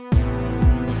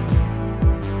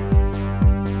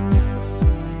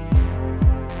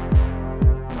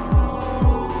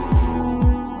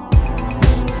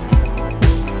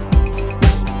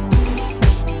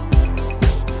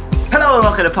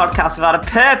to the podcast without a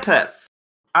purpose.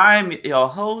 I'm your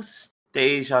host,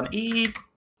 Dejan Eve,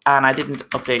 and I didn't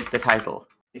update the title.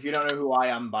 If you don't know who I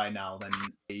am by now, then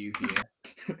are you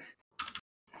here?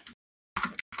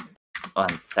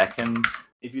 1 second.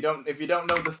 If you don't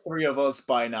know the three of us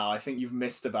by now, I think you've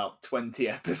missed about 20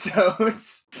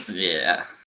 episodes. Yeah.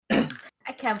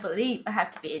 I can't believe I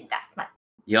have to be in that much.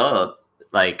 You're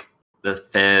like the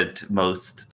third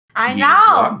most I used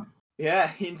know. one.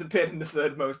 Yeah, Ian's appeared in the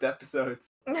third most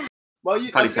episodes. Well,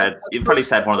 you Probably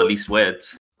said one of the least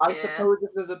words. I Yeah. suppose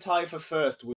if there's a tie for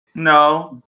first,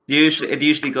 No. It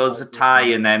usually goes a tie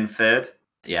and then third.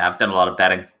 Yeah, I've done a lot of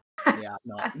betting. yeah,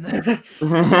 not. I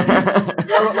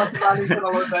look like a man who's done a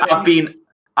lot of betting.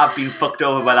 I've been fucked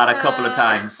over by that a couple of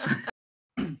times.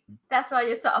 That's why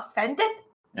you're so offended?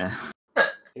 Yeah.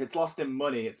 If it's lost in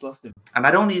money, it's lost in. And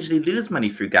I don't usually lose money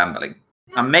through gambling.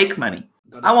 I make money.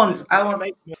 Gotta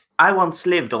I once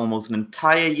lived almost an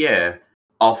entire year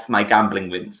off my gambling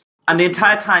wins. And the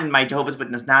entire time my Jehovah's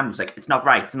Witness nan was like, it's not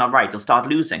right, you'll start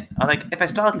losing. I was like, if I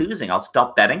start losing, I'll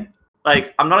stop betting.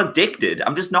 Like, I'm not addicted.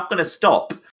 I'm just not going to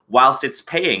stop whilst it's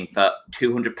paying for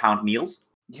 £200 meals.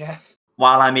 Yeah.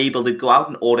 While I'm able to go out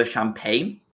and order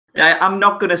champagne. I'm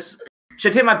not going to...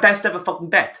 Should I tell you my best ever fucking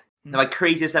bet? My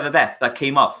craziest ever bet that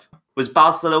came off was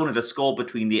Barcelona to score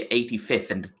between the 85th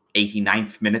and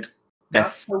 89th minute.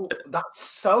 That's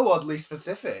so oddly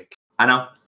specific. I know.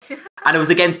 And it was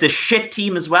against a shit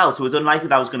team as well, so it was unlikely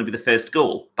that was going to be the first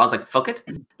goal. But I was like, fuck it.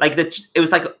 Like, it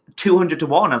was like 200 to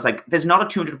 1. I was like, there's not a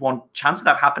 200 to 1 chance of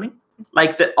that happening.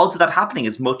 Like, the odds of that happening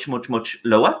is much, much, much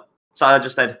lower. So I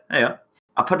just said, there you go.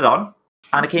 I put it on,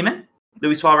 and it came in.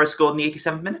 Luis Suarez scored in the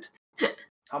 87th minute.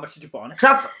 How much did you put on it? So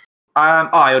that's...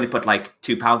 I only put like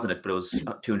 £2 in it, but it was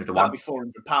 200 to 1. That'd be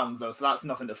 £400 though, so that's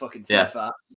nothing to fucking sniff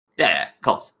at. Yeah, of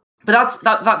course. But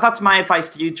that's my advice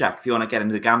to you, Jack, if you want to get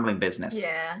into the gambling business.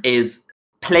 Yeah. Is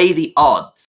play the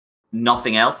odds,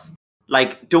 nothing else.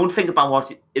 Like, don't think about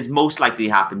what is most likely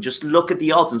to happen. Just look at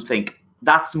the odds and think,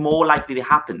 that's more likely to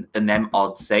happen than them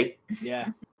odds say. Yeah.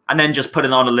 And then just put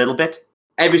it on a little bit.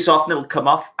 Every so often it'll come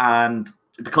off, and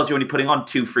because you're only putting on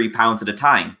 £2-3 at a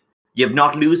time, you're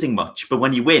not losing much. But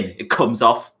when you win, it comes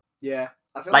off. Yeah.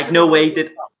 I feel Like, no way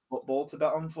did... Football to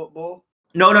bet on football.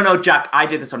 No, Jack. I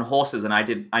did this on horses, and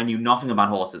I knew nothing about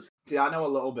horses. See, I know a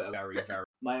little bit of very.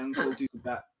 My uncles used to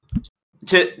bet.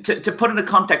 To put into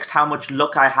context how much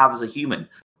luck I have as a human,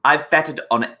 I've betted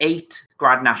on 8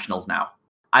 Grand Nationals now.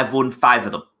 I've won 5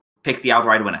 of them. Picked the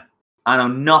outright winner. I know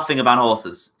nothing about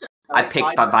horses. I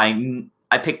picked by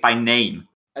name.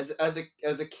 As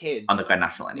a kid, on the Grand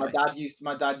National anyway.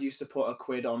 My dad used to put a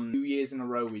quid on 2 years in a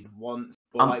row. We'd once,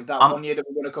 but like that 1 year that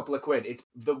we won a couple of quid. It's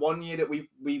the 1 year that we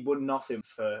won nothing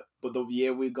for, but the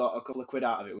year we got a couple of quid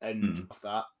out of it, and off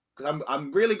that, because I'm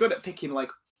really good at picking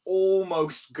like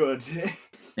almost good.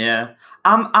 Yeah,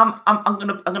 I'm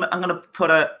gonna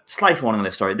put a slight warning on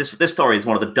this story. This story is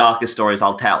one of the darkest stories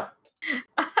I'll tell.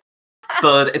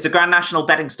 But it's a Grand National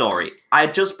betting story. I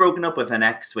had just broken up with an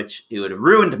ex, who had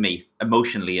ruined me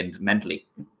emotionally and mentally.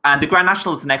 And the Grand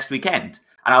National was the next weekend.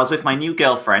 And I was with my new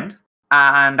girlfriend.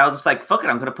 And I was just like, fuck it,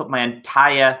 I'm going to put my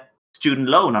entire student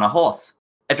loan on a horse.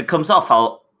 If it comes off,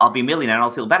 I'll be a millionaire and I'll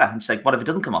feel better. And she's like, what if it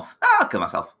doesn't come off? I'll kill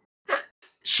myself.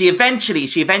 She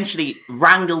eventually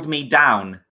wrangled me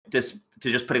down to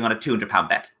just putting on a £200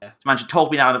 bet. Yeah. Man, she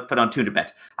talked me down to put on a £200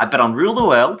 bet. I bet on Rule the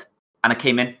World, and it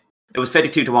came in. It was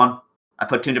 32 to 1. I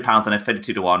put £200 on it,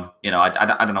 32 to 1. You know, I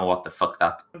don't know what the fuck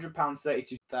that. £100,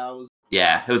 32,000.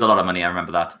 Yeah, it was a lot of money. I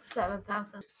remember that.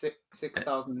 7,000.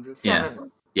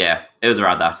 6,000. Yeah, it was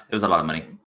around that. It was a lot of money.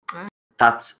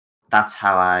 That's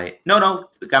how I. No,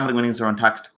 gambling winnings are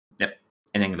untaxed. Yep,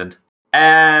 in England.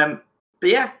 But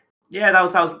yeah, that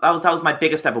was my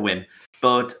biggest ever win.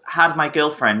 But had my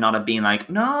girlfriend not have been like,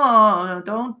 no,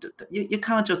 don't, you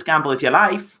can't just gamble with your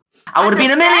life, I would have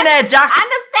been a millionaire, Jack.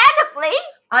 Understandably.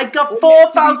 I got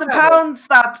 £4,000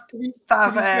 that To be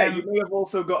fair, you may have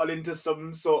also gotten into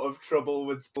some sort of trouble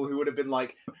with people who would have been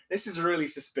like, this is really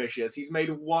suspicious. He's made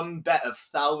one bet of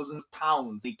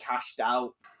 £1,000. He cashed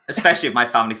out. Especially with my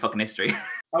family fucking history.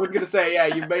 I was going to say, yeah,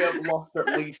 you may have lost at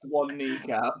least one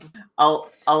kneecap. I'll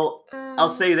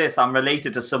say this. I'm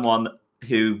related to someone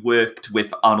who worked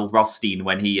with Arnold Rothstein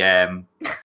when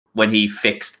he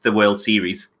fixed the World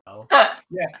Series.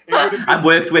 Yeah, and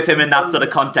worked with him in that sort of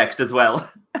context as well.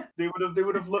 They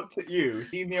would have looked at you,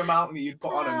 seen the amount that you'd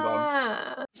put on and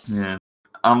gone. Yeah.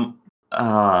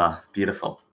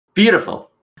 Beautiful.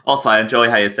 Also, I enjoy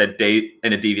how you said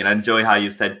in a deviant. I enjoy how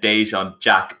you said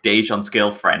Dejan's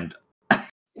girlfriend.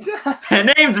 Her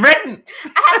name's written.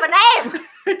 I have a name.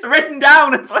 It's written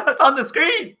down. It's on the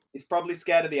screen. He's probably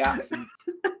scared of the accent.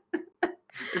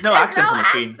 There's no accents on the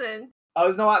screen. accent. Oh,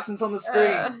 there's no accents on the screen.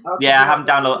 Okay, Yeah, I haven't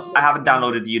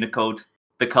downloaded Unicode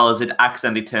because it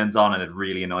accidentally turns on and it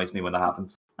really annoys me when that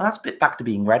happens. And that's back to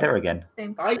being Redder again.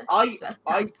 I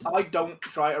don't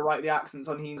try to write the accents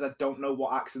on Heens. I don't know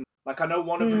what accent. Like I know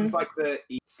one of them's like the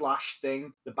 /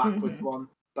 thing, the backwards one,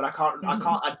 but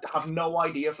I have no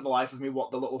idea for the life of me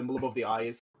what the little symbol above the eye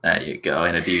is. There you go.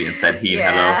 In a deviant said Heen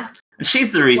hello. And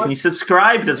she's the reason you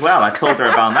subscribed as well. I told her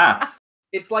about that.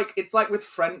 It's like with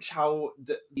French how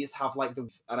you just have like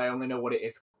and I only know what it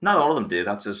is. Not all of them do.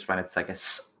 That's just when it's like a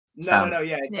sound. No.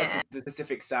 Yeah, it's like the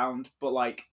specific sound, but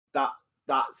like that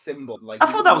symbol. Like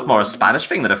I thought that was more a Spanish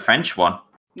thing than a French one.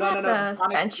 No. The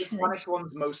Spanish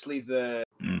one's mostly the.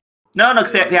 No,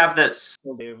 because they have this.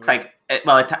 It's like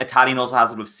Italian also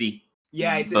has it with C.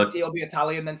 Yeah, it'll be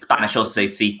Italian then Spanish also say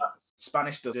C.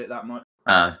 Spanish does it that much.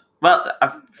 Well,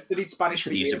 I've studied Spanish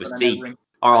for used years, it with C.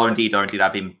 Or indeed,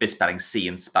 I've been misspelling C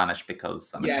in Spanish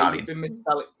because I'm Italian.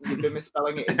 You've been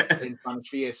misspelling it in Spanish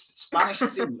for years. Spanish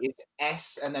C is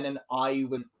S and then an I.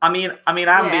 I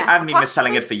haven't been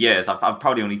misspelling it for years. I've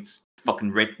probably only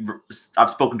fucking I've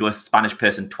spoken to a Spanish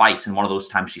person twice, and one of those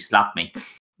times she slapped me.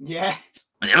 Yeah.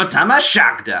 And the other time I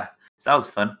shagged her. So that was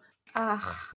fun.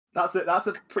 That's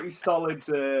a pretty solid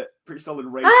ratio.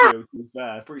 To be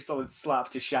fair. Pretty solid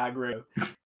slap to shag ratio.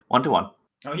 1-to-1.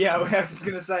 Oh yeah, I was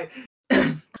gonna say.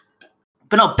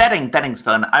 But no, betting's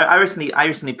fun. I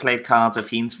recently played cards with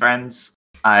Heen's friends.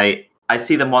 I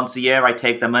see them once a year. I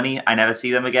take their money. I never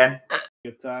see them again.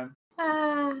 Good time.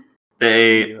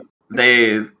 They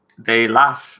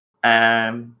laugh.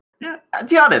 Yeah. To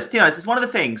be honest, it's one of the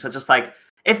things. Just like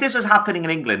if this was happening in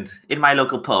England in my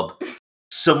local pub,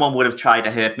 someone would have tried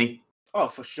to hurt me. Oh,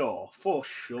 for sure.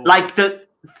 Like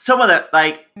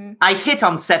I hit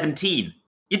on 17.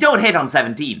 You don't hit on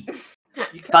 17.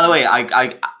 By the way, I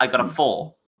got a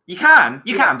 4. You can,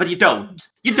 but you don't.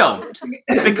 You don't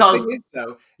because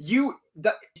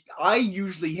I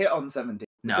usually hit on 17.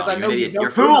 No, because I know you're an idiot. You're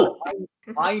a fool.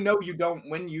 I know you don't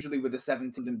win usually with a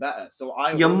 17 and better. So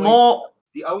You're more.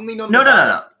 The only number.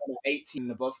 No. 18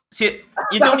 and above. See,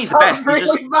 you don't need the best.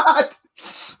 Really bad.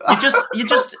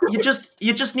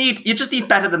 You just need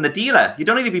better than the dealer. You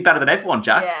don't need to be better than everyone,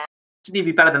 Jack. Yeah. You just need to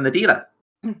be better than the dealer.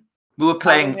 We were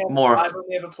playing more. I've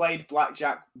only ever played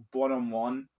blackjack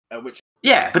 1-on-1, which.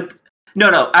 Yeah, but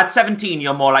no. At 17,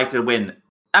 you're more likely to win.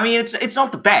 I mean, it's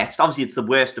not the best. Obviously, it's the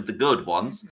worst of the good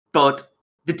ones. But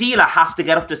the dealer has to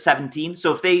get up to 17.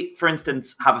 So if they, for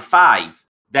instance, have a 5,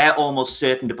 they're almost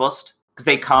certain to bust because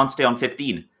they can't stay on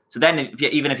 15. So then,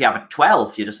 even if you have a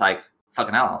 12, you're just like,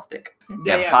 fucking hell, I'll stick.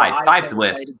 Yeah, 5. 5's the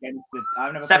worst.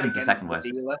 7's the second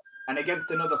worst. Dealer, and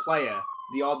against another player,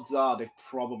 the odds are they've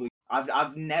probably. I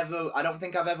don't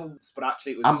think I've ever, but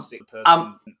actually it was a sick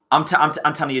person. I'm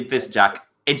telling you this, Jack.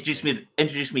 Introduce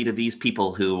me to these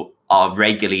people who are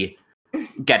regularly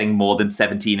getting more than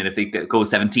 17, and if they go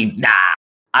 17, nah,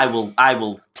 I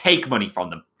will take money from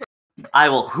them. I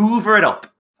will hoover it up.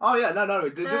 Oh yeah, no.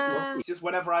 They're just lucky. It's just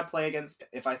whenever I play against,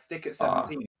 if I stick at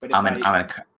 17. But I'm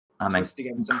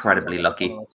incredibly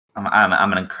lucky.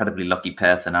 I'm an incredibly lucky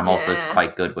person. I'm also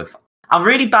quite good with. I'm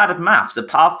really bad at maths.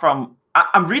 Apart from,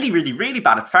 I'm really, really, really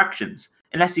bad at fractions.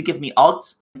 Unless you give me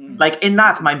odds, like in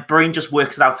that, my brain just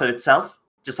works it out for itself.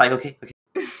 Just like okay.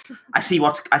 I see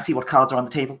what cards are on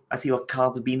the table. I see what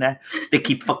cards have been there. They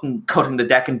keep fucking cutting the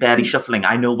deck and barely shuffling.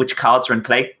 I know which cards are in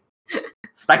play.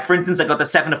 Like for instance, I got the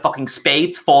 7 of fucking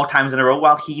spades 4 times in a row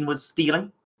while Heen was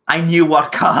stealing. I knew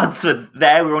what cards were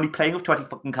there. We were only playing with 20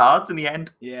 fucking cards in the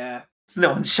end. Yeah. So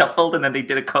no one shuffled, and then they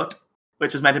did a cut,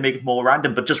 which was meant to make it more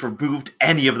random, but just removed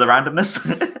any of the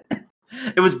randomness.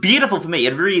 It was beautiful for me.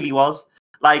 It really was.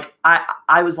 Like,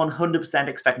 I was 100%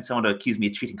 expecting someone to accuse me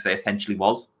of cheating because I essentially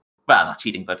was. Well, not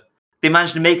cheating, but they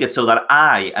managed to make it so that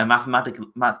I, a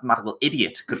mathematical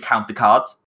idiot, could count the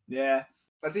cards. Yeah.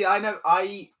 But see, I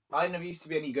never used to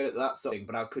be any good at that sort of thing,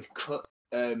 but I could cut.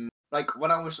 Like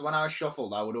when I was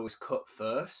shuffled, I would always cut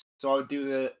first. So I would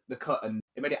do the cut, and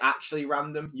it made it actually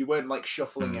random. You weren't like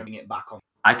shuffling everything it back on.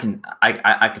 I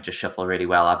could just shuffle really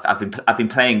well. I've been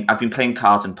playing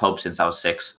cards in pubs since I was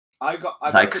 6. I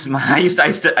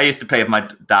used to play with my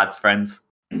dad's friends.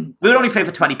 We would only play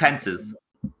for 20 pences.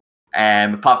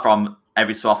 Apart from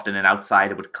every so often an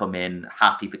outsider would come in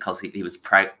happy because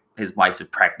his wife was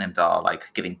pregnant or like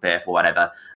giving birth or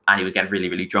whatever, and he would get really,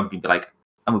 really drunk and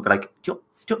we'd be like, do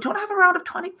you want to have a round of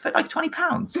 20 for like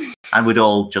 £20? And we'd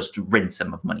all just rinse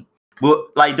him of money.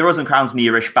 Like the Rose and Crown's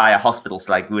nearish by a hospital,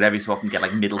 so like we would every so often get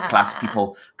like middle class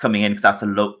people coming in because that's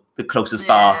the closest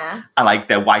bar, and like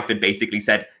their wife had basically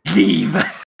said leave.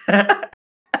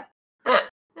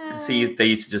 they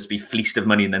used to just be fleeced of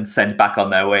money and then sent back on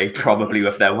their way, probably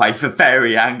with their wife,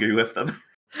 very angry with them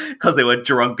because they were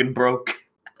drunk and broke.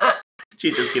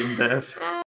 She just given birth.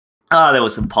 Oh, there were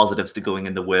some positives to going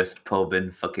in the worst pub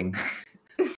in fucking...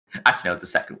 Actually, no, it's the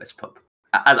second worst pub.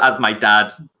 As my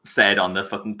dad said on the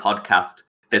fucking podcast,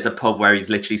 there's a pub where he's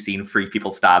literally seen 3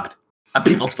 people stabbed, and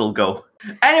people still go.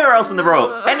 Anywhere else in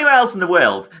the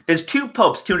world, there's 2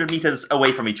 pubs 200 meters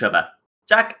away from each other.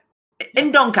 Jack,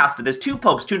 in Doncaster, there's 2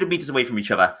 pubs 200 meters away from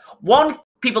each other. One,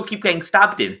 people keep getting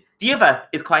stabbed in. The other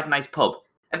is quite a nice pub.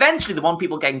 Eventually, the one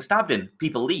people getting stabbed in,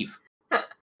 people leave.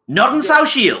 Not in South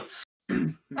Shields.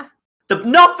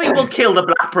 Nothing will kill the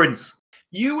Black Prince.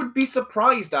 You would be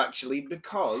surprised, actually,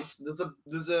 because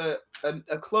there's a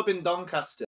club in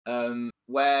Doncaster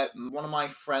where one of my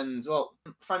friends, got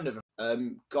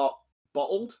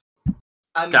bottled,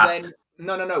 and Gassed. then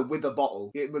no, with a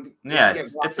bottle. It's with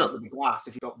glass.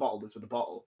 If you got bottled, it's with a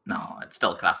bottle. No, it's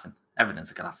still glassing.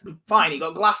 Everything's a glassing. Fine, he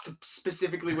got glassed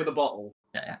specifically with a bottle.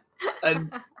 Yeah.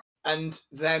 And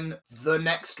then the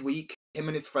next week, him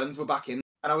and his friends were back in.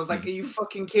 And I was like, are you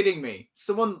fucking kidding me?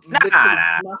 Someone literally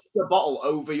smashed a bottle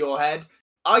over your head.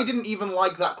 I didn't even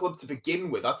like that club to begin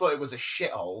with. I thought it was a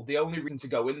shithole. The only reason to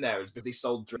go in there is because they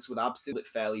sold drinks with absinthe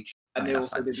fairly cheap. And they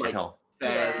also did like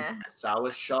fairly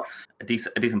sour shots. A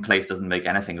decent place doesn't make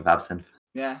anything of absinthe.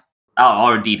 Yeah. Oh,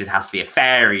 or indeed, it has to be a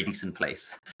very decent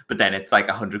place. But then it's like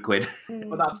 100 quid.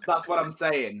 But that's what I'm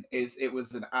saying, is it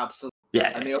was an absolute...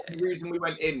 Yeah. And the only reason we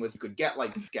went in was we could get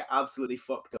absolutely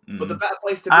fucked up. But the better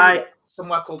place to be was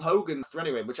somewhere called Hogan's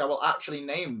anyway, which I will actually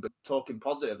name, but talking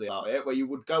positively about it, where you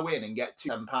would go in and get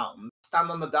 £10,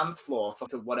 stand on the dance floor for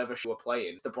whatever show you were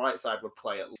playing. The Bright Side would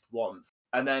play at least once.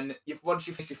 And then once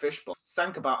you finish your fishbowl, it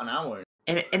sank about an hour.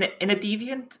 In a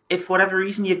deviant, if for whatever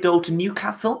reason you go to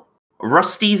Newcastle,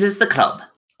 Rusty's is the club.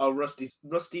 Oh, Rusty's.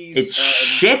 It's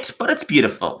shit, but it's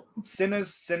beautiful.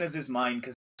 Sinners is mine,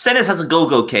 because Sinners has a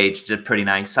go-go cage, which is pretty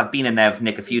nice. I've been in there with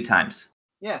Nick a few times.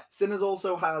 Yeah, Sinners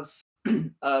also has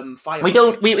fire. We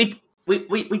don't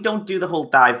do the whole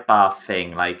dive bar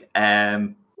thing. Like,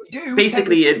 we do.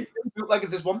 Basically,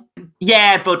 Bootleggers is one.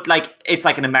 Yeah, but like it's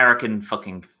like an American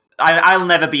fucking. I'll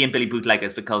never be in Billy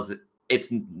Bootleggers because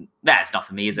it's not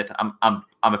for me, is it? I'm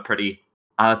a pretty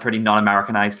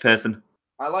non-Americanized person.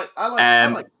 I like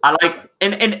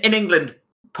in England,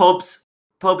 pubs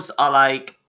are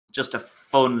like just a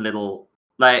fun little,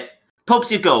 like,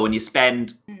 pubs you go and you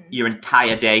spend your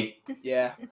entire day.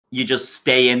 Yeah. You just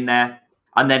stay in there.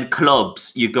 And then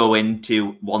clubs you go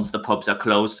into once the pubs are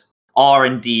closed. Or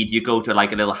indeed you go to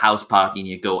like a little house party and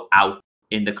you go out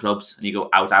in the clubs and you go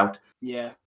out.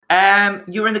 Yeah.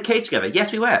 You were in the cage together.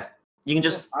 Yes, we were. You can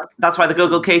just, that's why the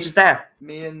go-go cage is there.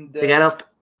 Me and to get up.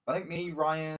 I think me,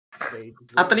 Ryan.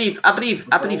 I believe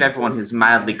everyone who's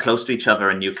mildly close to each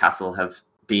other in Newcastle have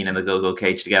been in the go-go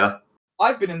cage together.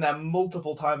 I've been in there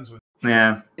multiple times with.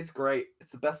 Yeah, it's great.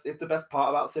 It's the best part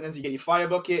about Sinners. You get your fire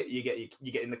bucket. You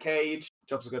get in the cage.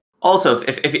 Jobs are good. Also,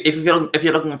 if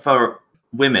you're looking for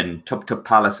women, Tub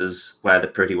Palace is where the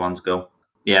pretty ones go.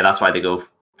 Yeah, that's why they go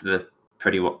to the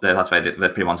pretty. That's why the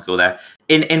pretty ones go there.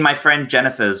 In my friend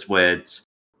Jennifer's words,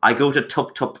 I go to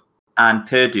Tub and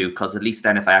Purdue because at least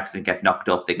then if I accidentally get knocked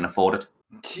up, they can afford it.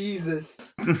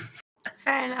 Jesus.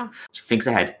 Fair enough. She thinks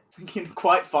ahead. Thinking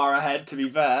quite far ahead, to be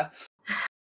fair.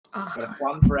 Got a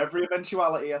plan for every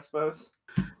eventuality, I suppose.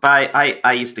 But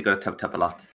I used to go to Tub a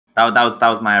lot. That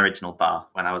was my original bar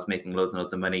when I was making loads and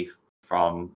loads of money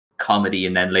from comedy,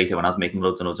 and then later when I was making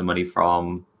loads and loads of money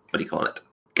from,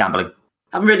 gambling.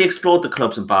 I haven't really explored the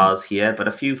clubs and bars here, but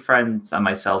a few friends and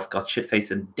myself got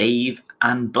shit-faced in Dave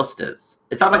and Buster's.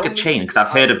 Is that like a chain? Because I've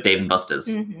heard of Dave and Buster's.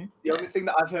 Mm-hmm. The only thing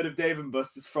that I've heard of Dave and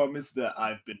Buster's from is that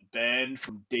I've been banned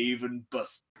from Dave and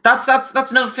Buster's. That's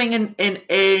another thing in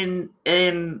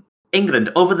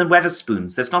England. Other than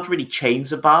Wetherspoons, there's not really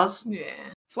chains of bars.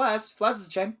 Yeah. Flares is a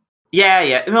chain.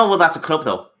 Yeah. No, well, that's a club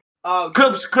though. Oh,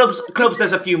 clubs.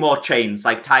 There's a few more chains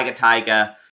like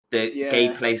Tiger, the gay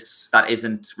place that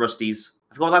isn't Rusty's.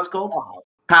 I forgot what that's called. Oh.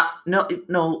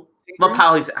 No. Well,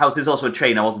 Pal's House is also a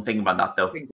chain. I wasn't thinking about that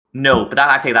though. No, but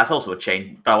I think that's also a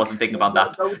chain. But I wasn't thinking about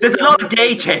that. There's a lot of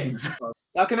gay chains.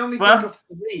 I can only think of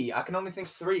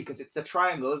three because it's the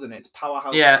triangle, isn't it? It's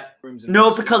Powerhouse. Yeah. Rooms and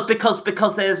no, because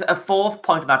there's a fourth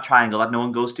point in that triangle that no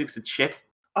one goes to because it's shit.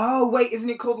 Oh wait, isn't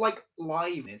it called like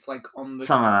Live? It's like on the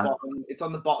bottom. It's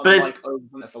on the bottom, like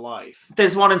over for Life.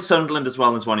 There's one in Sunderland as well,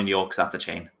 and there's one in York. So that's a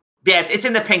chain. Yeah, it's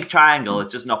in the pink triangle.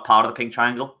 It's just not part of the pink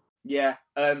triangle. Yeah.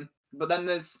 But then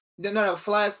there's no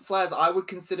Flares. I would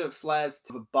consider Flares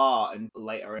to a bar and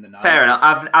later in the night. Fair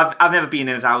enough. I've never been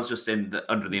in it. I was just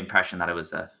under the impression that it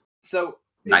was a. So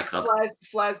nightclub.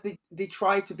 Flares, they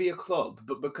try to be a club,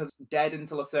 but because dead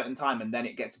until a certain time, and then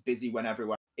it gets busy when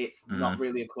everywhere. It's not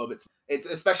really a club. It's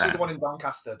especially the one in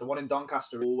Doncaster. The one in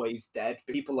Doncaster is always dead.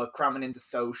 People are cramming into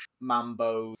Social,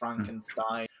 Mambo,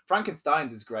 Frankenstein.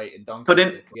 Frankenstein's is great in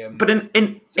Doncaster. But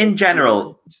in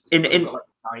general, in got, like,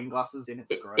 wine glasses in.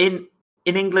 It's great.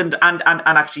 In England and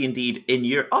actually indeed in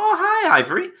Europe. Oh, hi,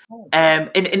 Ivory.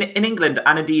 In England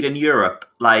and indeed in Europe,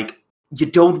 like, you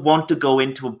don't want to go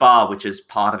into a bar which is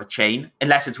part of a chain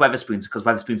unless it's Wetherspoons, because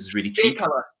Wetherspoons is really cheap.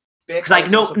 Because like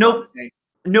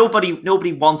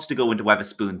nobody wants to go into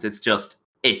Wetherspoons.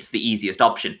 It's the easiest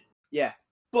option. Yeah,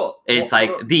 but it's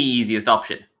the easiest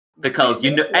option because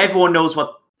everyone knows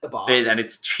what the bar is and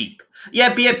it's cheap.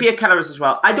 Yeah, Beer Keller's as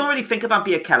well. I don't really think about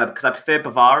Beer Keller because I preferred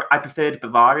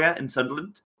Bavaria in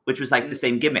Sunderland, which was like the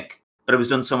same gimmick, but it was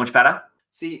done so much better.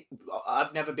 See,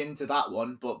 I've never been to that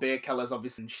one, but Beer Keller's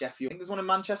obviously in Sheffield. I think there's one in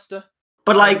Manchester.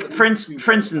 But like, for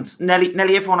instance,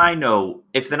 nearly everyone I know,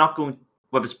 if they're not going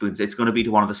Wetherspoons, it's going to be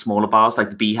to one of the smaller bars,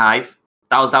 like the Beehive.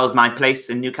 That was my place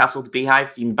in Newcastle, the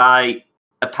Beehive. You can buy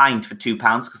a pint for £2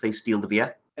 because they steal the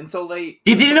beer. Until they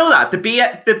did you know that the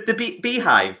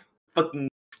Beehive fucking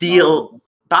steal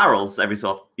barrels every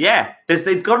so often? Yeah,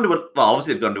 they've gone to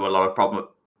obviously they've gone to a lot of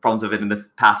problems with it in the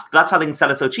past. But that's how they can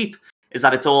sell it so cheap. Is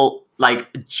that it's all like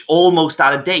almost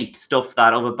out of date stuff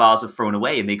that other bars have thrown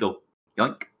away, and they go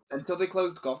yoink. Until they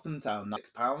closed Gotham Town,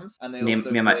 £6, and they also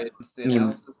did something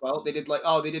else as well. They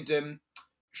did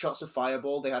shots of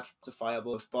Fireball. They had shots of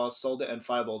Fireball. Bars sold it, and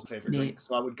Fireball's my favorite drink.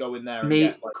 So I would go in there and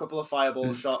get like a couple of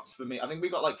Fireball shots for me. I think we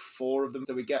got like 4 of them.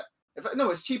 So we get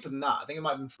it's cheaper than that. I think it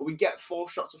might have been. But we get 4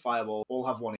 shots of Fireball. All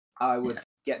have one. I would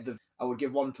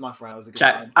give one to my friend.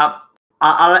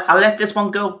 I'll let this one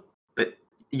go. But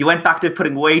you went back to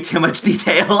putting way too much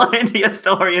detail into your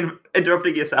story and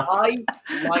interrupting yourself. I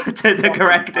like to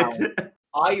correct it.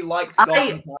 I liked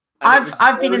Gotham Town.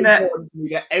 I've been in there. You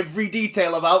get every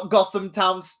detail about Gotham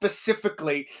Town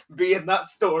specifically be in that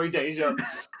story, Deja.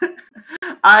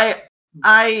 I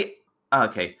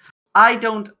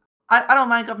don't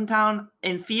mind Gotham Town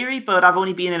in theory, but I've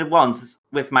only been in it once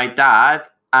with my dad,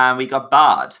 and we got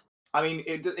barred. I mean,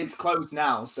 it's closed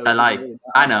now, so for life.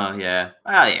 I know, yeah.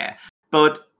 Well, yeah.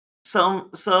 But some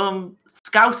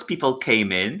Scouse people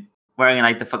came in wearing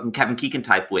like the fucking Kevin Keegan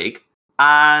type wig,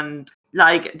 and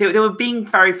like they were being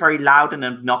very, very loud and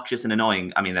obnoxious and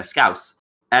annoying. I mean, they're Scouse.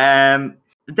 Then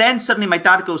suddenly my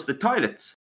dad goes to the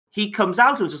toilets. He comes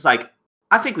out and was just like,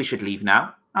 I think we should leave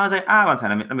now. I was like, one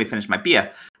second, let me finish my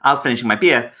beer. I was finishing my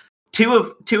beer. Two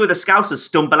of the Scousers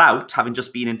stumble out, having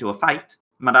just been into a fight.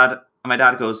 My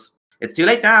dad goes, it's too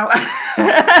late now.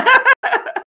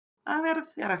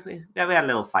 We had a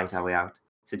little fight our way out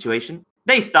situation.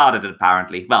 They started it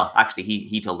apparently. Well, actually,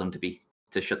 he told them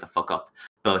to shut the fuck up.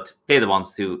 But they're the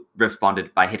ones who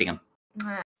responded by hitting him.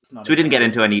 So we didn't get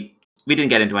into any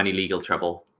legal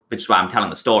trouble, which is why I'm telling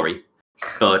the story.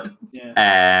 But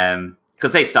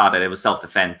because they started, it was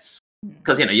self-defense.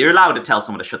 Because you're allowed to tell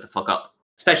someone to shut the fuck up,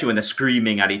 especially when they're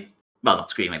screaming at not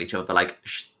screaming at each other, but like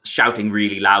shouting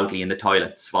really loudly in the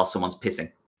toilets while someone's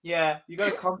pissing. Yeah, you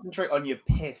gotta concentrate on your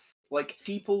piss. Like,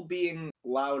 people being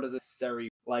louder than necessary.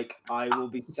 Like, I will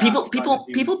be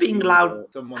people being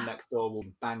loud. Someone next door will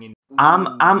be banging.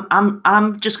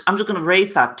 I'm just gonna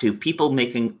raise that to people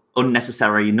making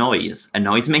unnecessary noise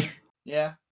annoys me.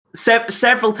 Yeah.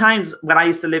 Several times when I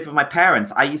used to live with my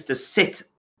parents, I used to sit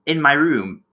in my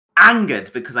room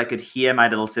angered because I could hear my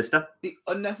little sister. The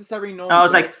unnecessary noise. I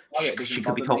was like, she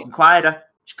could be talking quieter.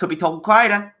 She could be talking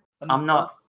quieter. I'm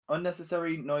not.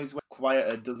 Unnecessary noise when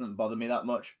quieter doesn't bother me that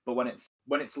much, but when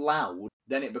it's loud,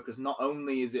 then it, because not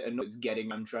only is it it's getting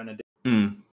I'm trying to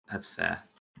do. That's fair.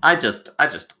 I just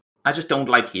don't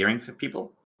like hearing from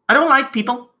people. I don't like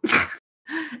people.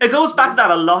 It goes back to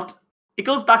that a lot.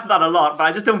 But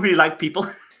I just don't really like people.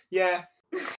 Yeah.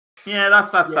 Yeah,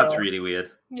 that's really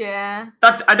weird. Yeah.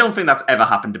 I don't think that's ever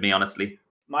happened to me, honestly.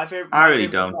 My favorite. I really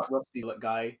don't. Rusty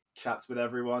guy chats with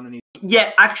everyone, and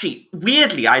yeah, actually,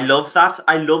 weirdly, I love that.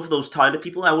 I love those toilet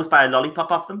people. I always buy a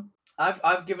lollipop off them.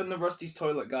 I've given the Rusty's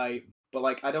toilet guy, but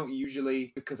like I don't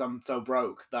usually, because I'm so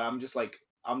broke that I'm just like,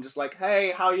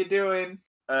 hey, how you doing?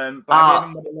 But I gave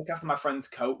him to look after my friend's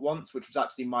coat once, which was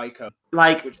actually my coat.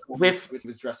 Like which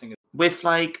was dressing with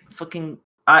like fucking.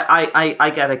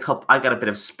 I get a bit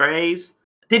of sprays.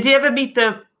 Did you ever meet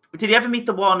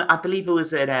the one? I believe it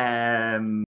was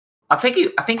in I think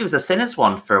it was a Sinners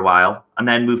one for a while, and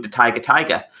then moved to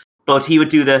Tiger. But he would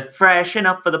do the freshen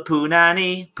up for the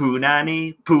punani,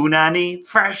 punani, punani,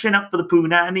 freshen up for the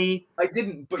punani. I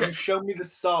didn't, but you showed me the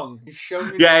song. You showed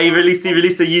me. Yeah, he released a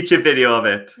YouTube video of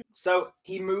it. So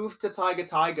he moved to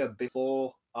Tiger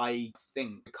before, I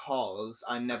think, because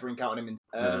I never encountered him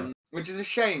in which is a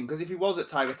shame, because if he was at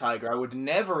Tiger, I would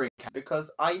never encounter, because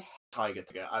I hate Tiger.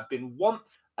 I've been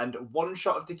once, and one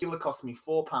shot of tequila cost me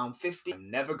 £4.50.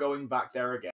 I'm never going back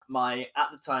there again. My, at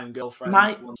the time, girlfriend,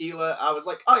 tequila, I was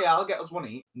like, oh yeah, I'll get us one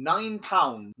each. £9.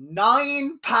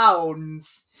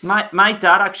 £9! My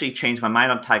dad actually changed my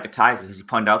mind on Tiger because he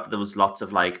pointed out that there was lots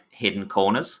of, like, hidden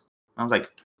corners. I was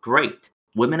like, great.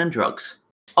 Women and drugs.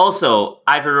 Also,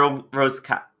 Ivory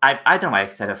I don't know why I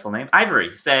said her full name.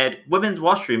 Ivory said, women's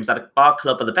washrooms at a bar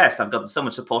club are the best. I've gotten so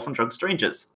much support from drunk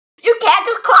strangers. You can't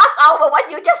just cross over what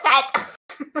you just said.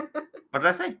 What did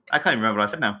I say? I can't even remember what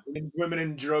I said now. Women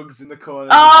and drugs in the corner.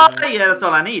 Oh, yeah, that's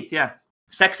all I need, yeah.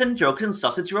 Sex and drugs and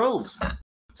sausage rolls.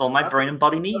 That's all my brain and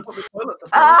body needs.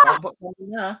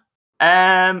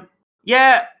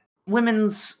 Yeah,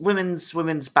 women's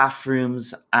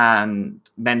bathrooms and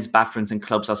men's bathrooms in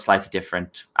clubs are slightly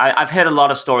different. I've heard a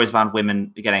lot of stories about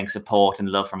women getting support and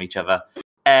love from each other.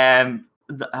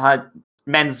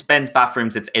 Men's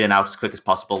bathrooms, it's in and out as quick as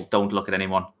possible. Don't look at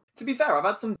anyone. To be fair, I've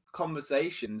had some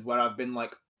conversations where I've been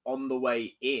like on the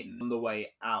way in, on the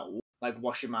way out, like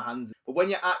washing my hands. But when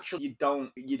you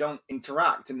don't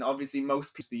interact, and obviously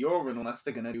most people use the urine unless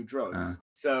they're gonna do drugs.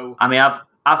 So I mean,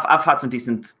 I've had some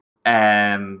decent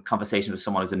conversation with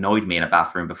someone who's annoyed me in a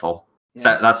bathroom before. Yeah.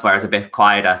 So that's where it's a bit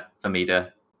quieter for me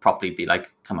to properly be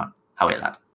like, come on, how are you,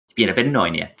 lad? You're being a bit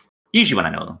annoying here. Usually when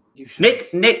I know them.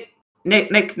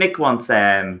 Nick once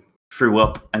threw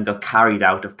up and got carried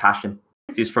out of passion.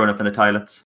 He's thrown up in the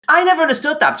toilets. I never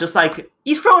understood that. Just like,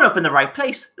 he's thrown up in the right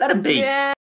place. Let him be.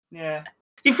 Yeah.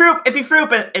 If he threw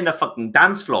up in the fucking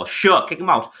dance floor, sure, kick him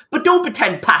out. But don't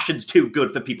pretend passion's too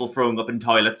good for people throwing up in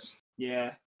toilets.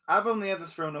 Yeah. I've only ever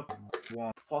thrown up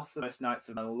one. Possibly the best nights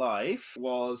of my life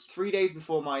was 3 days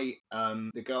before my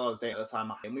the girl I was dating at the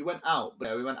time, and we went out.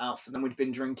 But we went out for them. We'd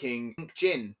been drinking pink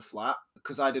gin flat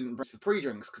because I didn't bring for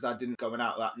pre-drinks because I didn't going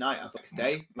out that night. The next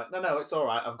day, I'm like, no, it's all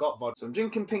right. I've got vodka. So I'm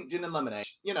drinking pink gin and lemonade.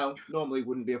 You know, normally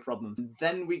wouldn't be a problem. And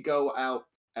then we go out,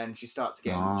 and she starts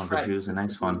getting the juice, a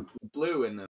nice one, blue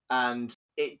in them, and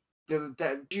it.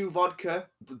 The Jew vodka,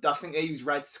 I think they use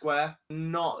Red Square,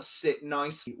 not sit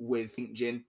nicely with pink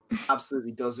gin.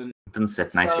 Absolutely doesn't. Doesn't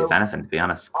sit nicely with anything, to be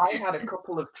honest. I had a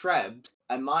couple of trebs,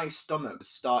 and my stomach was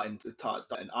starting to start.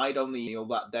 And I'd only eaten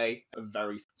that day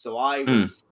so I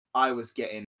was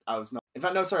not. In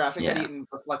fact, no, sorry. I think I'd eaten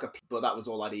like a pea, but that was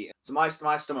all I'd eaten. So my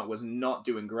stomach was not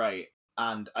doing great,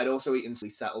 and I'd also eaten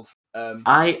settled.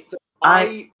 I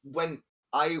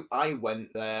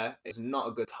went there. It was not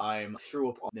a good time. I threw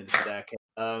up on the staircase.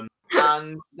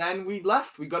 And then we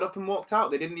left. We got up and walked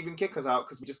out. They didn't even kick us out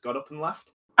because we just got up and left.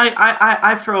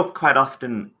 I throw up quite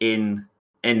often in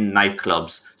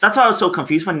nightclubs. So that's why I was so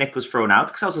confused when Nick was thrown out,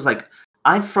 because I was just like,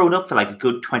 I've thrown up for like a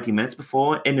good 20 minutes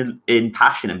before in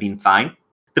passion and been fine.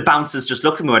 The bouncers just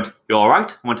looked at me and went, "You all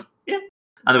right?" I went, "Yeah."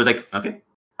 And they was like, "Okay."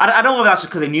 I don't know if that's just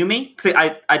because they knew me, because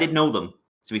I didn't know them,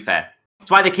 to be fair.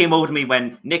 That's why they came over to me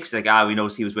when Nick's like, we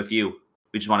noticed he was with you.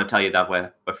 We just want to tell you that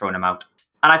we're throwing him out.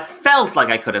 And I felt like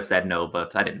I could have said no,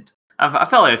 but I didn't. I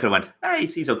felt like I could have went, "Hey,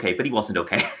 he's okay," but he wasn't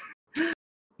okay.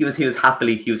 He was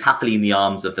happily in the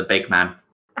arms of the big man.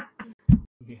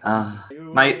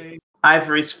 My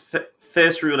Ivory's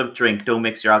first rule of drink: don't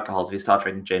mix your alcohols. If you start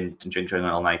drinking gin, drink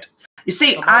all night. You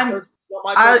see, I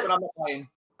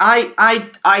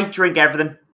drink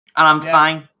everything, and I'm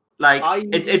fine. Like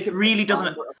it really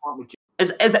doesn't.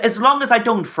 As long as I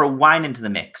don't throw wine into the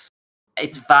mix,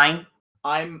 it's fine.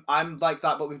 I'm like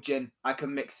that, but with gin, I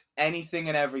can mix anything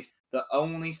and everything. The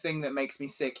only thing that makes me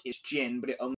sick is gin,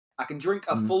 but I can drink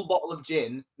a full bottle of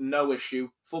gin, no issue.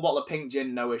 Full bottle of pink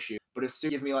gin, no issue. But as soon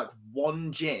as you give me like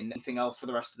one gin, anything else for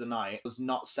the rest of the night does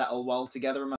not settle well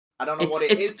together. I don't know what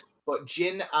it is, but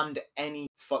gin and any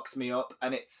fucks me up.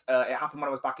 And it happened when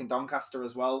I was back in Doncaster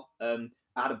as well. I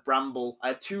had a Bramble. I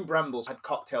had 2 Brambles. I had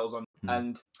cocktails on,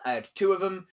 and I had 2 of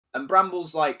them. And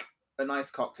Bramble's like a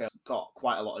nice cocktail. Got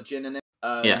quite a lot of gin in it.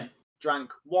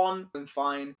 Drank 1 and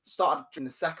fine. Started drinking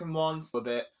the second one a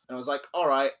bit, and I was like, all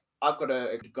right. Got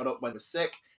up, went was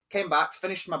sick, came back,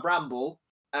 finished my Bramble,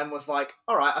 and was like,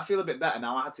 all right, I feel a bit better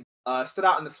now. I had to stood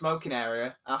out in the smoking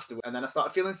area afterwards, and then I started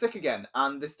feeling sick again.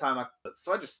 And this time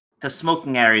the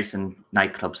smoking areas and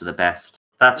nightclubs are the best.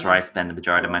 That's where I spend the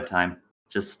majority of my time,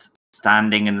 just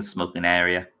standing in the smoking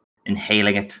area,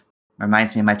 inhaling it.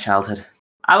 Reminds me of my childhood.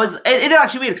 It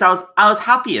actually weird because I was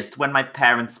happiest when my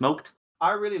parents smoked.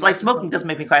 I really like smoking doesn't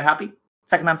make me quite happy.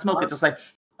 Secondhand smoke, it's just like,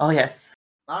 Oh yes.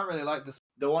 I don't really like this.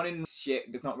 The one in shit,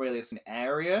 it's not really an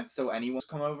area, so anyone's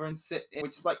come over and sit in,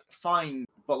 which is like fine,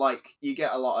 but like you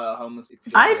get a lot of homeless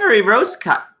people. Ivory Roast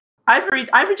Cat. Ivory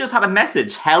just had a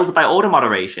message held by auto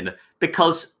moderation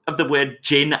because of the word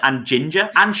gin and ginger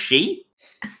and she.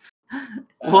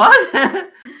 What?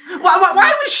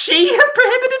 Why was she a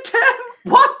prohibited term?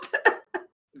 What?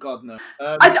 God no.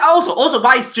 Also,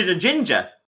 why is gin and ginger?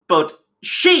 But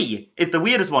she is the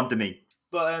weirdest one to me.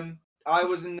 But I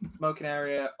was in the smoking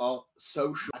area of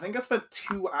Social. I think I spent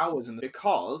 2 hours in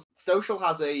because Social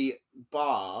has a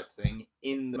bar thing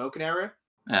in the smoking area.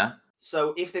 Yeah.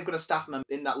 So if they've got a staff member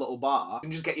in that little bar, you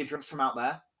can just get your drinks from out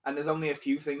there. And there's only a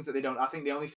few things that they don't. I think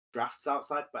they only drafts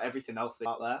outside, but everything else they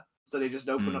out there. So they just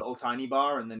open a little tiny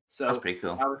bar, and then That's pretty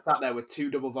cool. I was sat there with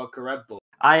 2 double vodka Red Bull.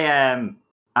 I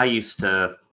used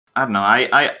to. I don't know.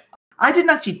 I didn't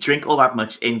actually drink all that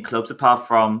much in clubs, apart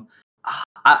from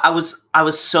I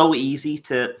was so easy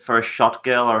for a shot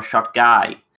girl or a shot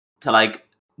guy to like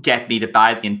get me to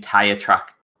buy the entire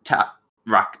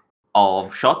rack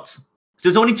of shots. So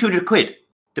it's only 200 quid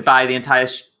to buy the entire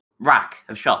rack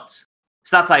of shots.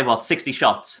 So that's like, what, 60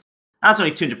 shots? That's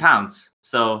only £200.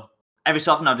 So every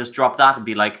so often I'll just drop that and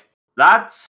be like,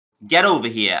 lads, get over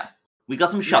here. We got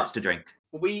some shots to drink.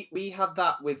 We had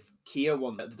that with Kia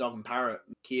one at the Dog and Parrot.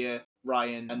 Kia,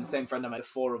 Ryan, and the same friend I met, the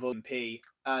 4 of us in P.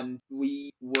 And we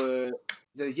were...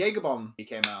 The Jägerbomb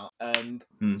came out, and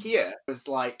Kia was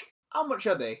like, how much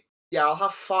are they? Yeah, I'll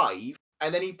have 5.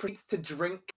 And then he proceeds to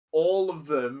drink all of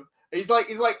them. He's like,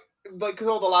 because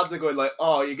all the lads are going like,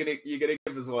 oh, you're gonna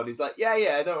give us one. He's like,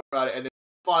 yeah, don't worry about it. And then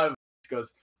 5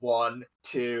 goes 1,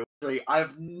 2, 3.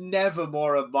 I've never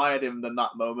more admired him than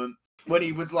that moment when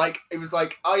he was like,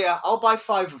 oh yeah, I'll buy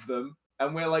 5 of them.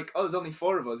 And we're like, oh, there's only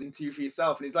 4 of us, and 2 for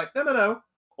yourself. And he's like, no,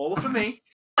 all for me.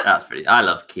 That's pretty. I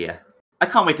love Kia. I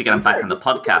can't wait to get him back on the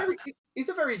podcast. He's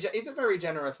a very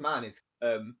generous man.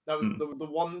 That was the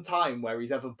one time where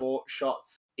he's ever bought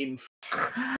shots in.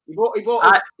 He bought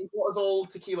us all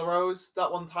Tequila Rose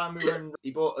that one time we were in.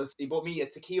 He bought me a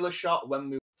tequila shot when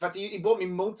we. In fact, he bought me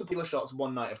multiple tequila shots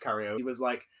one night of karaoke. He was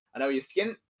like, I know you're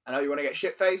skint. I know you want to get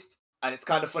shit faced, and it's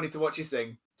kind of funny to watch you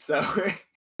sing. So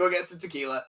go get some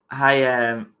tequila.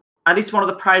 At least one of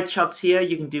the pride shots here,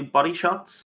 you can do body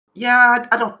shots. Yeah,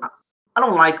 I don't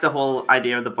like the whole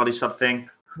idea of the body shot thing.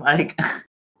 Like,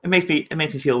 it makes me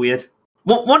feel weird.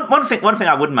 One thing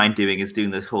I wouldn't mind doing is doing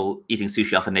this whole eating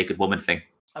sushi off a naked woman thing.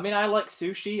 I mean, I like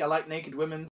sushi. I like naked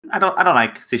women. I don't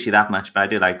like sushi that much, but I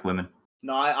do like women.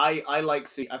 No, I like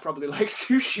sushi. I probably like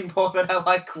sushi more than I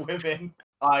like women.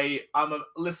 I'm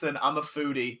a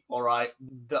foodie. All right.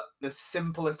 The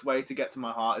simplest way to get to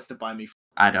my heart is to buy me food.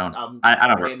 I don't. I'm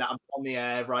on the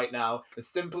air right now. The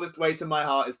simplest way to my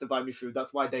heart is to buy me food.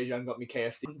 That's why Dejan got me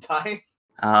KFC one time.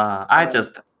 I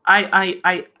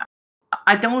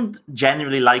don't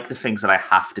generally like the things that I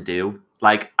have to do.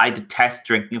 Like, I detest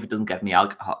drinking if it doesn't get me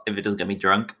alcohol, if it doesn't get me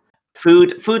drunk.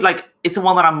 Food, like, it's the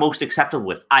one that I'm most acceptable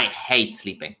with. I hate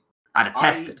sleeping. I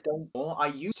detest it. I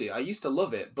used to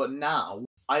love it, but now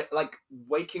I like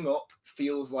waking up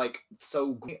feels like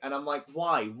so good, and I'm like,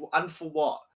 why and for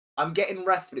what? I'm getting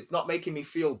rest, but it's not making me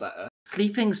feel better.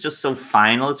 Sleeping's just so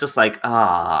final. It's just like,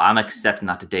 I'm accepting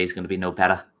that today's going to be no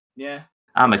better. Yeah.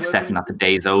 I'm accepting that the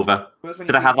day's over.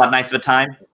 Did I have that nice of a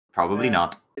time? Probably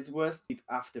not. It's worse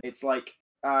after. It's like,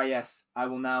 yes, I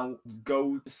will now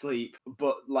go to sleep,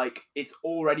 but like it's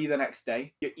already the next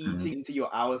day. You're eating into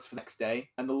your hours for the next day,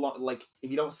 and like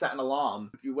if you don't set an alarm,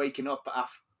 you're waking up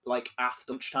after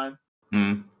lunchtime.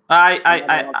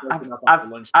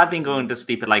 I've been going to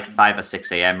sleep at like 5 or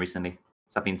 6 a.m. recently.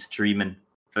 So I've been streaming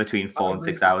for between 4 and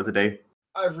 6 hours a day.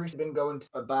 I've recently been going to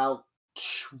about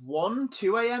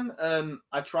 2 a.m.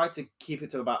 I try to keep it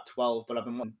to about 12, but I've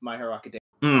been watching My Hero Academia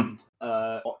and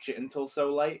watch it until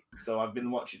so late. So I've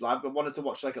been watching. I've wanted to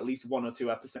watch like at least 1 or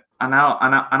 2 episodes. And now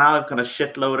I've got a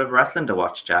shitload of wrestling to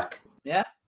watch, Jack. Yeah.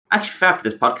 Actually, after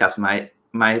this podcast, my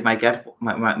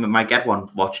get one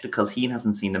watched because he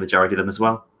hasn't seen the majority of them as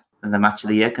well. And the match of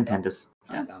the year contenders.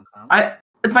 Yeah.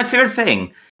 It's my favorite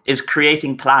thing is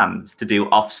creating plans to do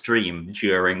off stream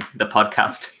during the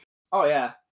podcast. Oh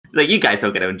yeah. Like, you guys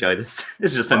don't get to enjoy this.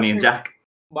 This is just for me and Jack.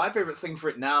 My favorite thing for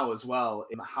it now as well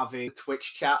is having a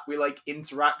Twitch chat. We like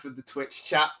interact with the Twitch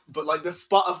chat, but like the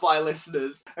Spotify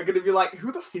listeners are going to be like,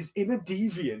 "Who the f is in a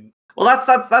deviant?" Well, that's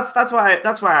why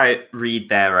I read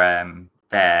their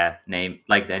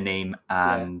name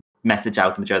and message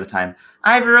out the majority of the time.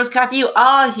 Ivory Rose Cat, you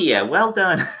are here. Well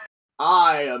done.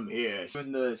 I am here. She's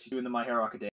doing the My Hero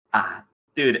Academia.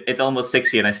 Dude, it's almost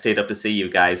 6 and I stayed up to see you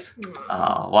guys.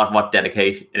 What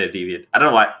dedication in a deviant. I don't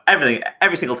know why.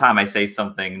 Every single time I say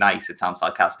something nice, it sounds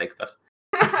sarcastic, but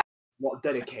What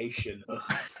dedication.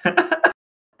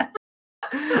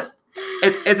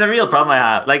 It's a real problem I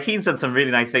have. Like, he's done some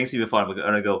really nice things to me before,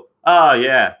 and I go, oh,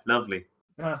 yeah, lovely.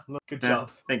 Look, good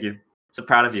job. Thank you. So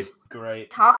proud of you.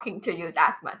 Great. Talking to you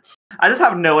that much. I just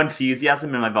have no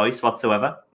enthusiasm in my voice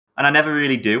whatsoever, and I never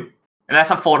really do,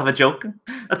 unless I've thought of a joke.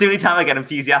 That's the only time I get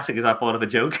enthusiastic is I've thought of a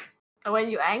joke. When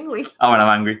you're angry. Oh, when I'm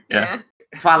angry, yeah.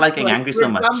 That's why I like getting angry so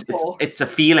much. It's a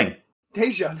feeling.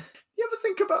 Dejan, you ever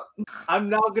think about... I'm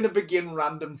now going to begin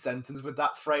random sentence with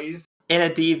that phrase. In a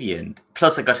Deviant,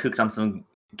 plus I got hooked on some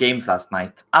games last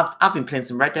night. I've been playing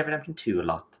some Red Dead Redemption 2 a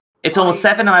lot. It's almost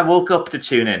 7 and I woke up to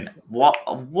tune in. What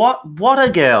a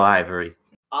girl, Ivory.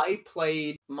 I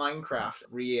played Minecraft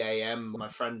 3 a.m. My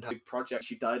friend had a big project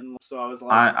she died in, so I was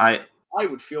like, I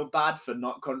would feel bad for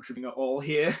not contributing at all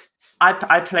here. I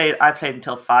played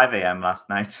until 5 a.m. last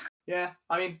night. Yeah,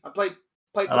 I mean, I played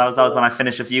that was when I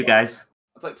finished with you guys.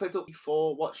 I played till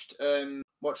before, watched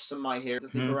some My Hero, I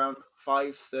think around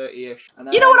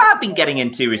 5:30ish. You know what I've been getting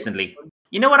into recently?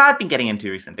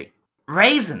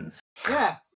 Raisins.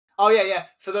 Yeah. Oh yeah.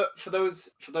 For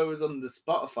those on the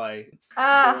Spotify,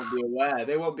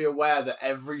 they won't be aware that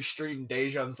every stream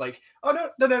Dejan's like, oh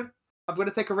no, I'm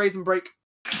gonna take a raisin break.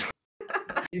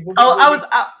 I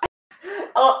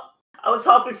was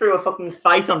halfway through a fucking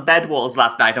fight on Bed Wars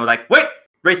last night, and I was like, wait,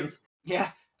 raisins.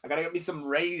 Yeah, I gotta get me some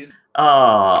raisins.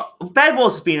 Oh, Bed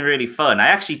Wars has been really fun. I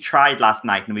actually tried last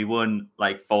night, and we won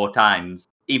like 4 times,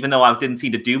 even though I didn't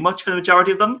seem to do much for the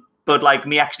majority of them. But like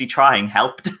me actually trying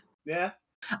helped. Yeah.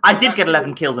 I did get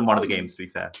 11 kills in one of the games, to be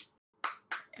fair.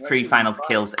 3 final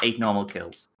kills, 8 normal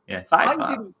kills. Yeah,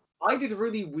 5. I did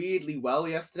really weirdly well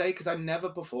yesterday because I never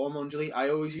perform usually. I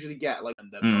always usually get like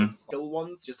the most kill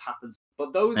ones, just happens.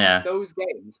 But those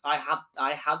games, I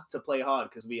had to play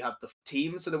hard because we had the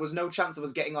team, so there was no chance of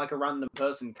us getting like a random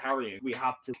person carrying. We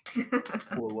had to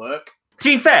work. To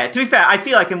be fair, I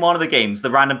feel like in one of the games,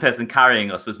 the random person carrying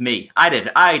us was me. I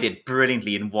did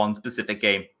brilliantly in one specific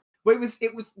game. Well,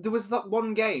 there was that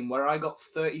one game where I got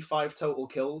 35 total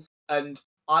kills, and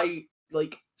I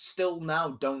still now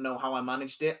don't know how I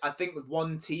managed it. I think with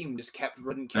one team just kept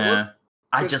running kills. Yeah.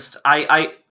 I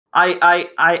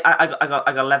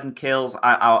got 11 kills.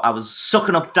 I was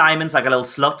sucking up diamonds like a little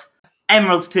slut.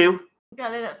 Emeralds too. You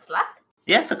got a little slut?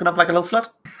 Yeah, sucking up like a little slut.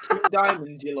 2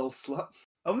 diamonds, you little slut.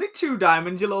 Only 2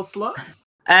 diamonds, you little slut.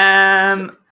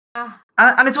 And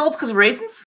it's all because of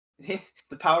raisins. The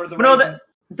power of the raisins.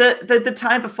 The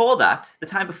time before that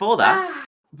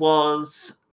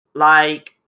was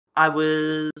like I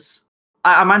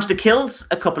managed to kill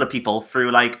a couple of people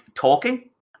through like talking.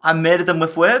 I murdered them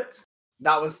with words.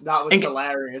 That was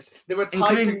hilarious. They were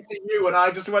typing to you, and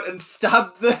I just went and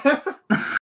stabbed them.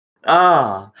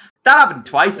 That happened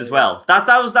twice as well. That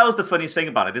was the funniest thing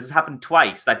about it. This has happened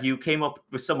twice. That you came up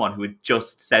with someone who had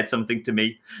just said something to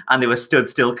me, and they were stood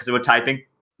still because they were typing.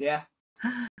 Yeah.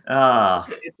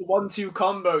 It's a 1-2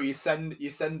 combo. You send the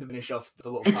finish off the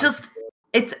little.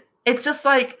 It's just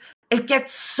like they get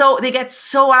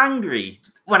so angry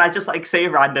when I just like say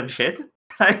random shit,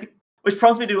 like, which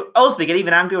prompts me to also they get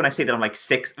even angry when I say that I'm like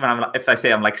 6. If I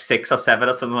say I'm like 6 or 7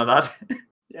 or something like that.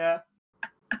 Yeah.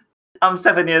 I'm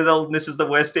 7 years old and this is the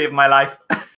worst day of my life.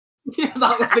 Yeah,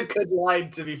 that was a good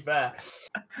line, to be fair.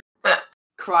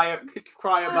 Cry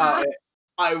about it.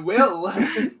 I will.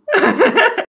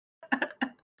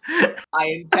 I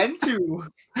intend to.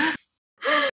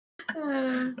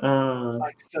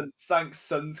 Thanks,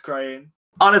 son's crying.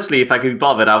 Honestly, if I could be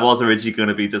bothered, I was originally going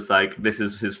to be just like, this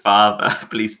is his father.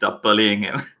 Please stop bullying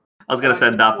him. I was going to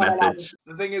send that message.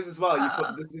 The thing is, as well, you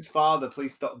put, this is his father,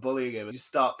 please stop bullying him, and just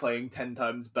start playing 10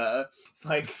 times better. It's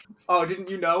like, oh, didn't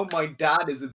you know my dad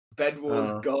is a Bed Wars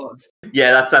god?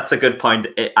 Yeah, that's a good point,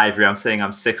 Ivory. I'm saying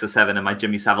I'm 6 or 7 in my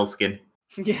Jimmy Savile skin.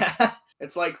 Yeah.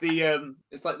 It's like the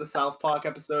South Park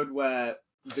episode where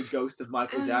the ghost of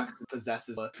Michael Jackson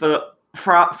possesses her.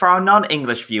 For our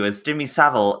non-English viewers, Jimmy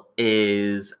Savile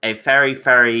is a very,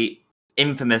 very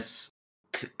infamous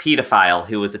paedophile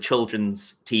who was a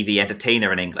children's TV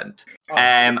entertainer in England.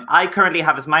 I currently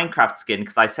have his Minecraft skin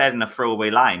because I said in a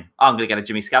throwaway line, I'm going to get a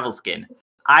Jimmy Savile skin.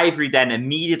 Ivory then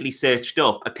immediately searched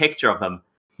up a picture of him,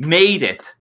 made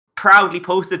it, proudly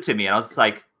posted to me, and I was just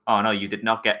like, oh no, you did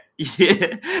not get... did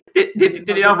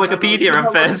you have Wikipedia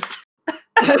him first?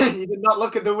 You did not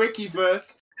look at the wiki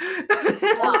first.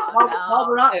 While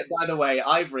we're at it, by the way,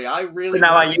 Ivory, I really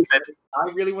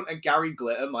want a Gary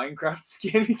Glitter Minecraft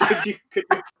skin.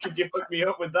 could you hook me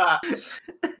up with that?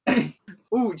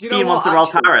 Ooh, do you know Ian what? wants a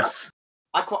Rolf Harris.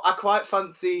 I quite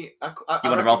fancy. You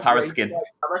want a Rolf Harris skin?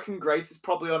 I reckon Grace is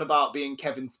probably on about being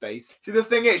Kevin Spacey. See, the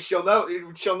thing is, she'll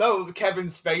know Kevin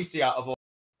Spacey out of all.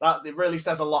 That it really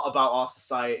says a lot about our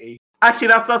society. Actually,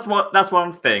 that's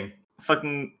one thing.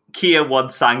 Fucking Kia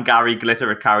once sang Gary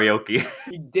Glitter at karaoke.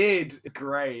 He did.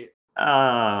 Great.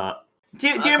 Do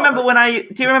you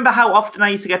remember how often I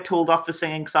used to get told off for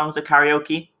singing songs at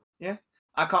karaoke? Yeah.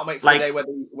 I can't wait for the day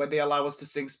where they allow us to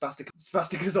sing Spasticus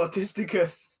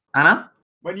Autisticus. Anna?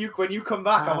 When you come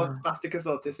back, I want Spasticus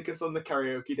Autisticus on the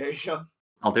karaoke day, Sean.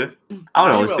 I'll do it. I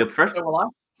would always be up for it.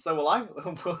 So will I.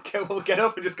 We'll get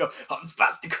up and just go, I'm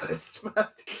Spasticus.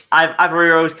 I've a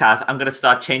Rose Cat. I'm going to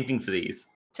start changing for these.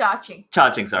 Charging.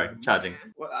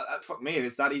 Well, fuck me, if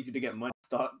it's that easy to get money,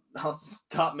 I'll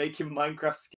start making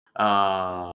Minecraft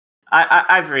skins.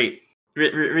 Ivory,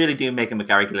 really do make him a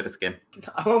Gary Glitter skin.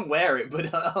 I won't wear it, but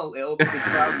it'll be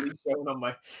proudly shown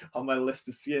on my list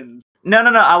of skins. No.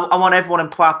 I want everyone in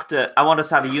PWAP to. I want us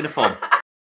to have a uniform.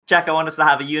 Jack, I want us to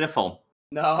have a uniform.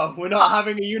 No, we're not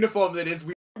having a uniform that is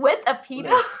with a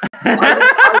pedo.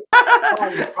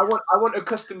 I want a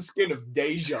custom skin of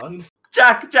Dejan.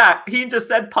 Jack, he just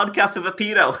said podcast with a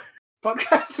pedo.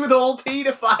 Podcast with all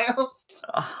pedophiles.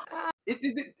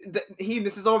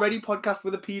 This is already podcast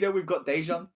with a pedo. We've got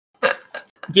Dejan.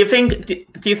 Do you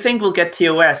think we'll get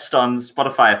TOS on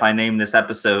Spotify if I name this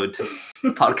episode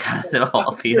podcast with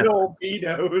all pedo? With all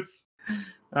pedos.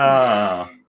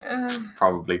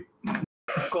 Probably.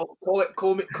 Call it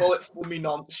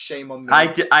fulminant. Shame on me.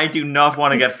 I do not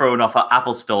want to get thrown off at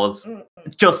Apple stores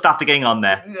just after getting on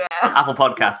there. Yeah. Apple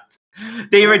Podcasts.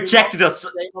 They rejected us.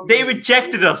 They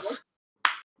rejected us.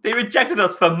 They rejected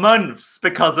us for months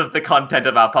because of the content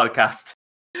of our podcast.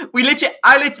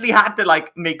 I literally had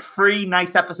to make 3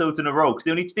 nice episodes in a row because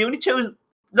they only chose.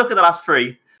 Look at the last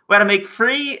 3. We had to make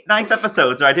 3 nice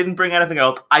episodes where I didn't bring anything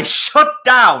up. I shut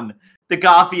down the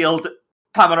Garfield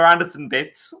Pamela Anderson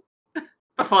bits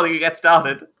before they get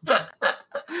started,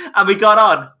 and we got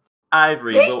on.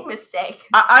 Ivory, big mistake.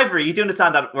 Ivory, you do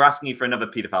understand that we're asking you for another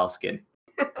pedophile skin?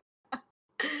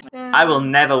 I will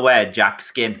never wear Jack's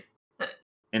skin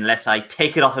unless I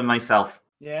take it off him myself.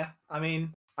 Yeah, I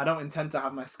mean, I don't intend to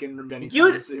have my skin removed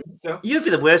anytime soon. So. You'd be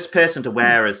the worst person to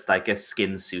wear as a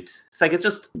skin suit. It's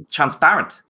just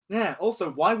transparent. Yeah.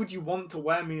 Also, why would you want to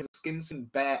wear me as a skin suit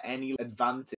and bear any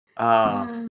advantage?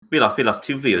 We lost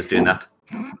 2 viewers doing that.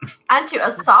 Aren't you a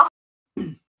soft?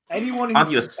 Anyone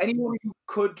who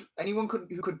could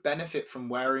benefit from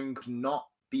wearing could not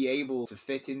be able to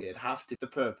fit in it. Have to the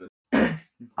purpose.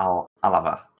 I'll have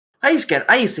a. I used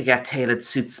to get tailored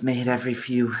suits made every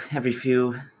few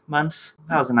months.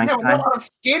 That was a nice time. Not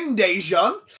skin day,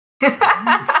 Sean.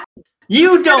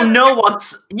 You don't know what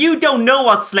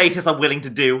Slaters are willing to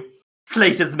do.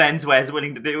 Slaters menswear is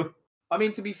willing to do. I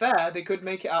mean, to be fair, they could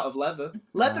make it out of leather.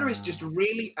 Leather is just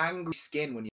really angry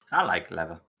skin when you. I like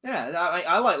leather. Yeah,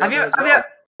 I like leather.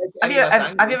 Have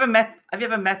you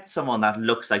ever met someone that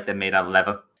looks like they're made out of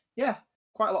leather? Yeah,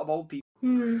 quite a lot of old people.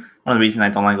 One of the reasons I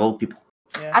don't like old people.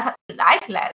 Yeah. I thought you liked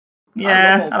leather.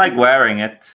 Yeah, I like wearing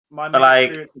it. My main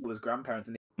experience was grandparents.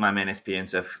 My main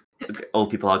experience with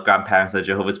old people are grandparents are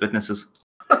Jehovah's Witnesses.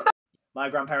 My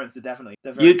grandparents are definitely.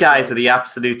 You guys are the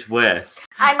absolute worst.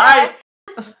 I know.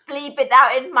 Just bleep it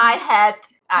out in my head,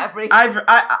 Ivory.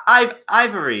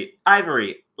 Ivory.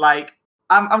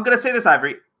 I'm gonna say this,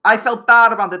 Ivory. I felt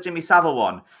bad about the Jimmy Savile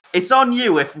one. It's on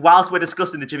you if, whilst we're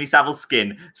discussing the Jimmy Savile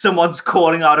skin, someone's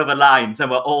calling out of a line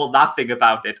and we're all laughing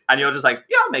about it, and you're just like,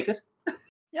 "Yeah, I'll make it."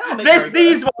 Yeah, I'll make it.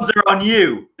 These ones are on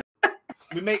you.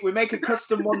 We make a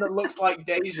custom one that looks like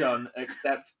Dejan,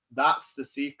 except that's the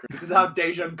secret. This is how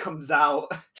Dejan comes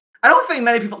out. I don't think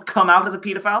many people come out as a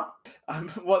paedophile.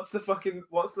 What's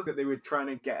the they were trying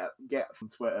to get from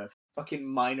Twitter? Fucking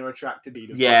minor attracted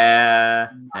paedophile. Yeah.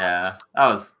 That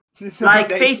was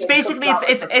basically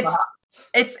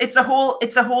it's a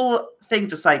whole thing.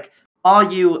 Just like, are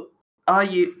you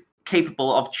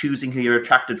capable of choosing who you're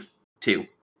attracted to?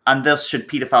 And thus, should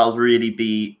paedophiles really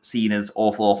be seen as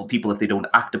awful people if they don't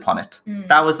act upon it?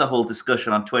 That was the whole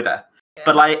discussion on Twitter. Yeah.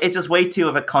 But it's just way too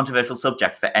of a controversial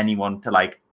subject for anyone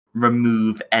to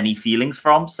remove any feelings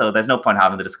from. So there's no point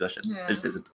having the discussion. Yeah. It just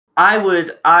isn't. I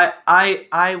would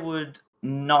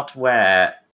not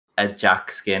wear a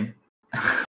Jack skin.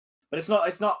 But it's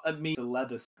not a me to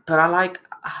leather. But I like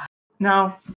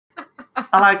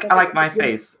my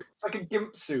face. It's like a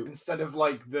gimp suit instead of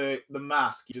the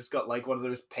mask. You just got one of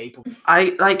those paper.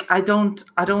 I like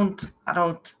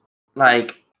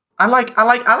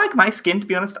my skin, to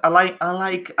be honest. I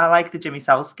like the Jimmy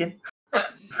Savile skin.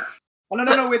 Oh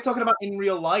no, we're talking about in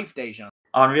real life, Dejan.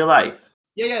 On real life?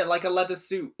 Yeah, like a leather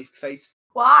suit face.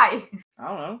 Why? I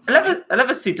don't know. A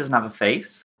leather suit doesn't have a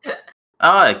face.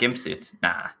 Oh, a gimp suit.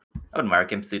 Nah. I wouldn't wear a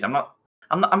gimp suit. I'm not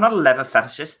a leather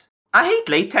fetishist. I hate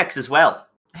latex as well.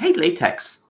 I hate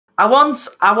latex. I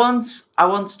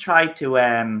once tried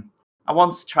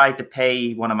to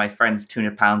pay one of my friends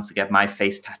 £200 to get my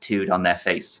face tattooed on their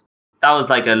face. That was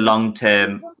like a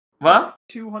long-term. What?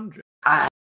 200.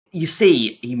 You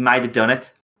see, he might have done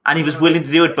it, and he was willing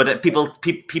to do it, but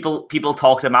people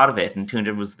talked him out of it, and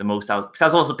 200 was the most. Because I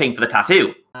was also paying for the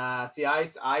tattoo. See, I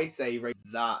say right,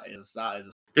 that is.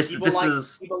 This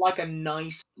is people like a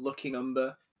nice looking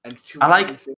number, and I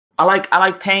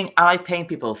like paying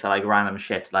people for like random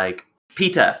shit. Like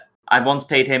Peter, I once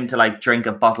paid him to like drink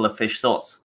a bottle of fish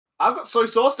sauce. I've got soy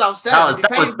sauce downstairs.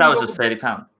 That was just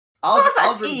 £30.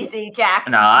 Sauce is easy, Jack.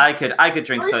 No, I could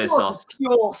drink soy sauce.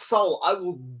 Pure salt. I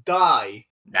will die.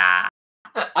 Nah.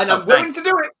 And I'm willing to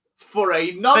do it for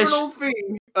a nominal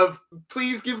fee of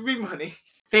please give me money.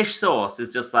 Fish sauce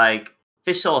is just like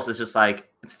it's a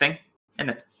thing, isn't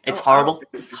it? It's horrible.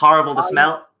 It's horrible to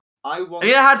smell. Have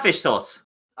you had fish sauce?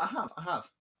 I have.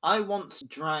 I once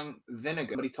drank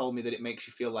vinegar. Somebody told me that it makes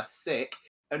you feel less sick.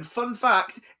 And fun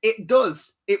fact, it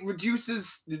does. It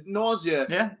reduces nausea.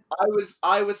 Yeah.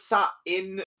 I was sat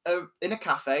in a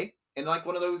cafe in like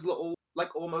one of those little,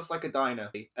 like almost like a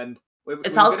diner, and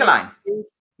it's alkaline.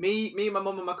 Me, my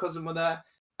mum and my cousin were there,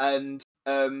 and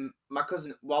my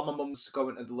cousin, while my mum's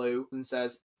going to the loo, and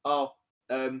says, "Oh,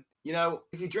 you know,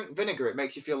 if you drink vinegar, it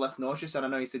makes you feel less nauseous." And I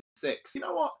know you said 6. You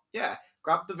know what? Yeah,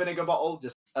 grab the vinegar bottle.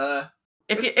 Just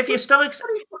if your stomach's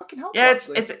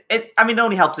I mean, it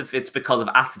only helps if it's because of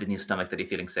acid in your stomach that you're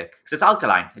feeling sick, because it's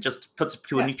alkaline. It just puts it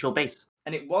to a neutral base.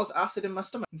 And it was acid in my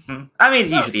stomach. Mm-hmm. I mean,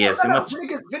 it usually is. No,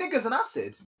 vinegar's an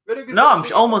acid.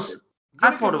 I'm almost.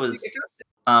 I thought it was.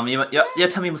 Your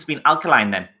tummy must have been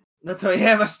alkaline then. That's why.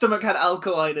 Yeah, my stomach had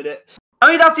alkaline in it. I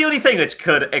mean, that's the only thing which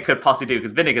it could possibly do,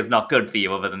 because vinegar's not good for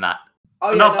you. Other than that,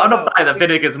 I'm not buying that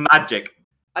vinegar's magic.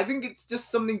 I think it's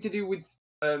just something to do with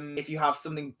if you have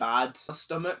something bad in your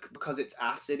stomach, because it's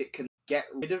acid, it can get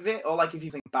rid of it, or like if you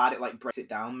think bad, it like breaks it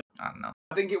down. I don't know.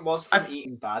 I think it was from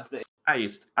eating bad. I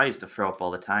used to throw up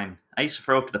all the time. I used to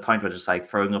throw up to the point where just like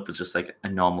throwing up was just like a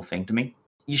normal thing to me.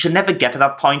 You should never get to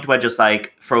that point where just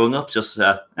like throwing up just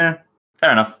fair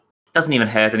enough. It doesn't even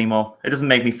hurt anymore. It doesn't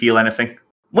make me feel anything.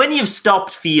 When you've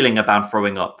stopped feeling about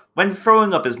throwing up, when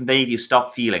throwing up has made you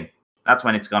stop feeling, that's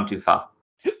when it's gone too far.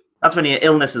 That's when your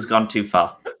illness has gone too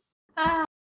far.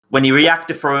 When you react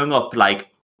to throwing up, like...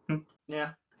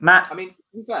 Yeah. Matt... I mean,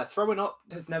 throwing up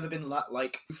has never been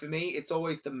like... For me, it's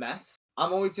always the mess.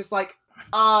 I'm always just like,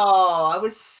 oh, I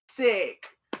was sick.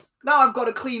 Now I've got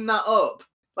to clean that up.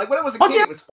 Like, when I was a kid, it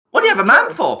was... What do you have a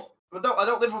man for? I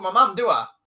don't live with my mum, do I?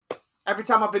 Every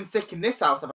time I've been sick in this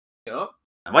house, I've cleaned it up.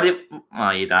 What do you...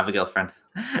 Oh, you don't have a girlfriend.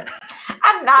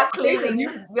 I'm not cleaning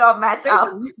your mess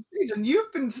up.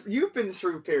 You've been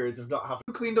through periods of not having...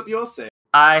 You cleaned up your sick.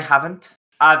 I haven't.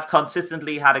 I've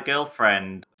consistently had a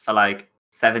girlfriend for like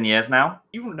 7 years now.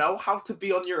 You know how to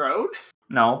be on your own?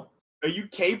 No. Are you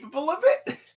capable of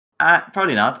it?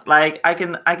 Probably not. Like I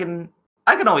can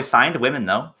always find women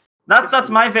though. That's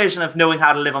my version of knowing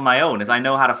how to live on my own. Is I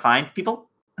know how to find people.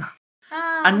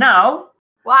 And now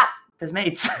what? There's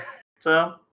mates.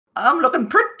 So I'm looking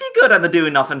pretty good on the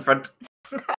doing nothing front.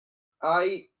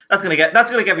 That's gonna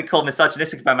get me called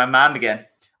misogynistic by my man again.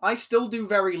 I still do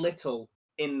very little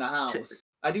in the house.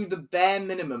 I do the bare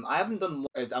minimum. I haven't done.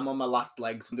 I'm on my last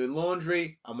legs. I'm doing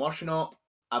laundry. I'm washing up.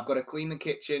 I've got to clean the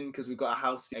kitchen because we've got a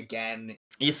house again.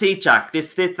 You see, Jack,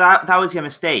 that was your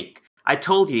mistake. I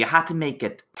told you had to make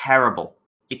it terrible.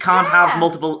 You can't have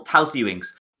multiple house viewings.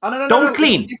 Oh, no, Don't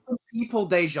clean. It's different people,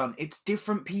 Dejan. It's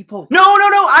different people. No.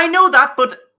 I know that,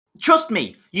 but trust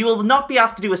me, you will not be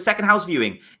asked to do a second house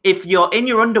viewing if you're in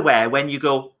your underwear when you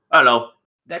go, hello.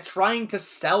 They're trying to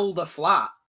sell the flat.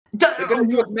 They're going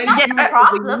to do as many viewings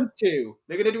as they need to.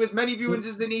 They're going to do as many viewings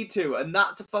as they need to, and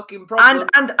that's a fucking problem.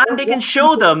 And they can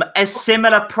show them a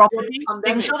similar property.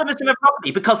 They can show them a similar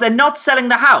property because they're not selling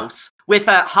the house with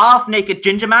a half-naked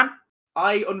ginger man.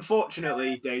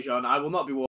 Unfortunately, Dejan, I will not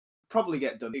be probably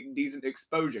get done decent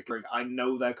exposure. I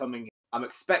know they're coming. I'm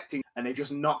expecting, and they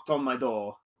just knocked on my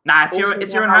door. Nah, it's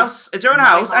your own house. It's your own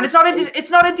house, and it's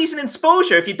not indecent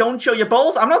exposure if you don't show your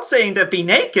balls. I'm not saying to be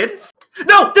naked.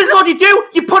 No, this is what you do.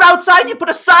 You put outside, you put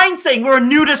a sign saying we're a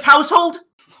nudist household.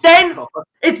 Then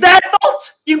it's their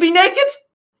fault. You can be naked.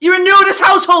 You're a nudist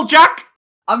household, Jack.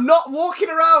 I'm not walking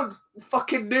around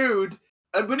fucking nude.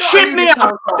 And we're not Shit me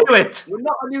out. Do it. We're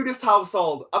not a nudist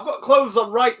household. I've got clothes on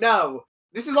right now.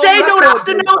 This is all they don't have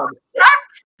to know, Jack.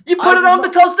 You put it on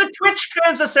because the Twitch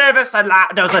terms of service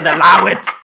doesn't allow it.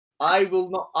 I will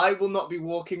not be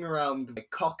walking around with my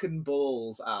cock and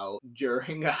balls out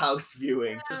during a house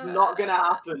viewing. Just not gonna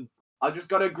happen. I just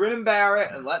gotta grin and bear it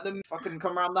and let them fucking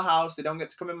come around the house. They don't get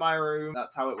to come in my room.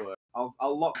 That's how it works. I'll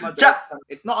lock my door. Jack,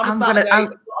 It's not on a I'm Saturday.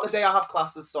 gonna- It's not on a day I have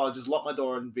classes, so I'll just lock my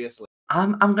door and be asleep.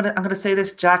 I'm gonna say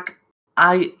this, Jack.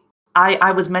 I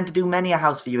was meant to do many a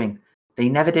house viewing. They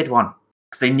never did one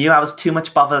because they knew I was too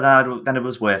much bother than it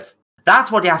was worth.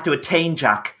 That's what you have to attain,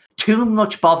 Jack. Too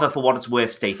much bother for what it's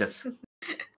worth status.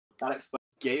 That explains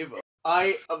gave up.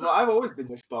 I've always been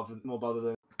more bothered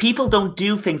than People don't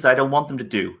do things that I don't want them to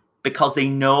do because they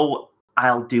know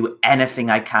I'll do anything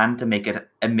I can to make it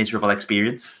a miserable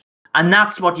experience. And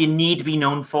that's what you need to be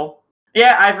known for.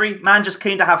 Yeah, Ivory, man just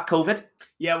came to have COVID.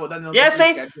 Yeah, well then they'll Yeah, just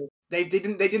see? reschedule. They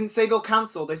didn't say they'll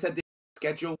cancel. They said they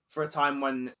schedule for a time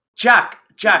when Jack,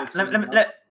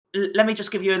 let me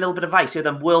just give you a little bit of advice. You're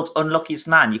the world's unluckiest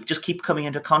man. You just keep coming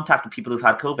into contact with people who've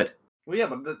had COVID. well, yeah,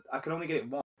 but I can only get it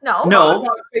once. No.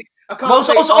 I can't Well,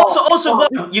 say, also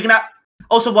one, you can have.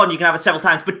 Also, one, you can have it several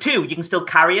times, but two, you can still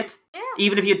carry it. Yeah.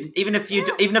 Even if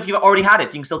you've already had it,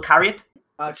 you can still carry it.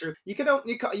 True. You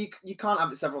can't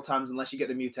have it several times unless you get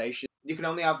the mutation. You can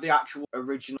only have the actual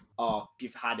original. Oh,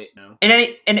 you've had it now. In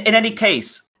any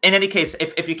case,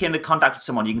 if you came into contact with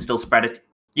someone, you can still spread it.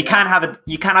 You can't have it.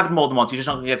 You can't have it more than once. You're just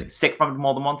not going to get sick from it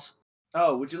more than once.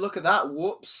 Oh, would you look at that?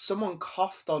 Whoops! Someone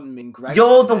coughed on me.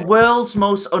 You're the world's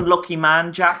most unlucky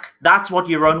man, Jack. That's what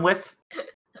you run with,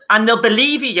 and they'll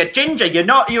believe you. You're ginger. You're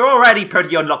not. You're already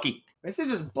pretty unlucky. This is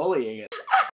just bullying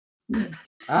it.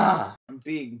 I'm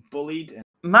being bullied.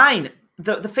 Mine.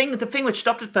 The thing which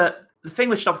stopped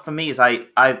it for me is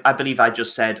I believe I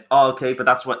just said, oh, okay, but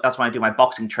that's when I do my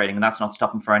boxing training, and that's not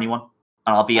stopping for anyone.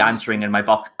 And I'll be answering in my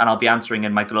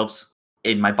gloves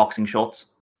in my boxing shorts.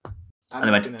 And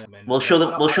they went, we'll show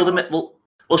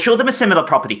them a similar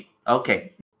property.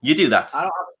 Okay, you do that. I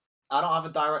don't have a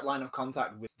direct line of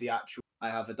contact with the actual. I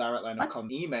have a direct line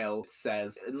of email. It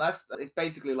says unless it's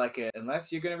basically like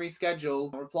unless you're going to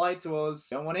reschedule, reply to us.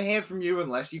 Don't want to hear from you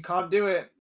unless you can't do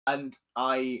it. And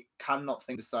I cannot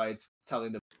think besides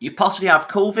telling them. You possibly have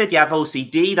COVID. You have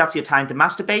OCD. That's your time to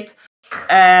masturbate.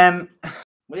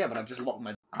 Well, yeah, but I just locked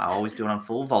my. I always do it on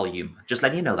full volume. Just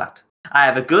letting you know that. I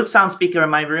have a good sound speaker in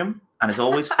my room, and it's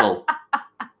always full.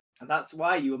 And that's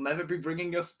why you will never be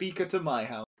bringing your speaker to my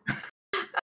house.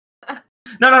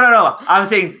 No. I'm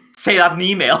saying say that in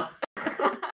email.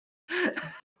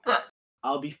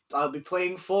 I'll be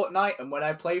playing Fortnite, and when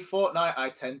I play Fortnite, I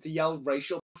tend to yell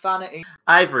racial profanity.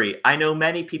 Ivory, I know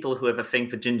many people who have a thing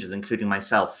for gingers, including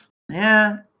myself.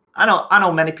 Yeah, I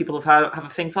know many people have a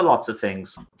thing for lots of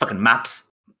things. Fucking maps.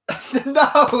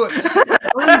 No!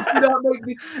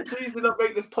 Please do not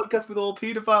make this podcast with all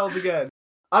paedophiles again.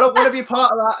 I don't want to be a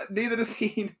part of that. Neither does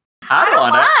he. I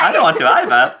don't want to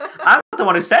either. I'm the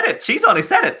one who said it. She's the one who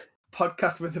said it.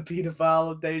 Podcast with a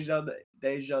paedophile,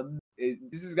 Dejan.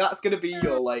 That's gonna be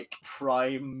your like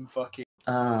prime fucking.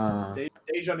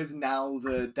 Dejan is now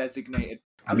the designated.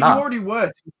 I mean, you already were,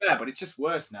 to be fair, but it's just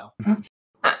worse now.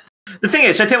 The thing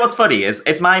is, should I tell you what's funny? Is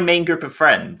it's my main group of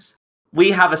friends. We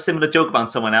have a similar joke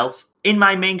about someone else. In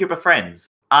my main group of friends,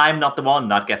 I'm not the one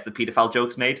that gets the paedophile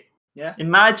jokes made. Yeah.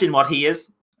 Imagine what he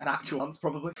is. An actual one's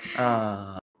probably.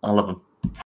 I love him.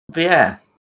 But yeah,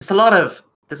 there's a lot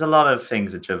of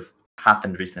things which have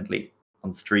happened recently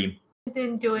on stream. I've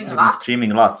been doing a I've been lot. streaming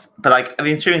lots, but like I've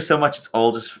been streaming so much, it's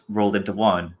all just rolled into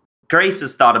one. Grace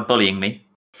has started bullying me,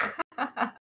 and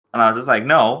I was just like,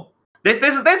 no. This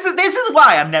is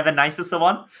why I'm never nice to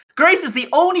someone. Grace is the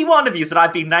only one of you that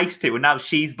I've been nice to, and now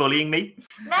she's bullying me.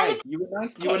 Now Hey, you were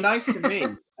nice to me,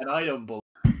 and I don't bully.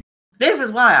 This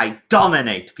is why I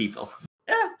dominate people.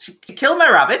 Yeah, she killed my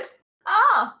rabbit.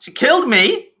 Oh, She killed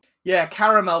me. Yeah,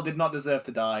 Caramel did not deserve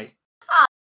to die.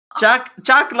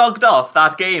 Jack logged off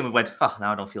that game and went, oh,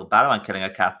 now I don't feel bad about killing a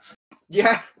cat.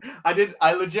 Yeah, I did.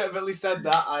 I legitimately said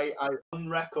that. I on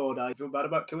record, I feel bad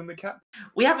about killing the cat.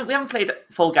 We haven't played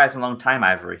Fall Guys in a long time,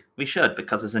 Ivory. We should,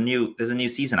 because there's a new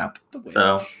season out.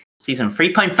 So season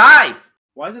 3.5.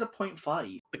 Why is it a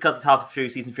 0.5? Because it's halfway through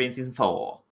season 3 and season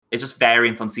 4. It's just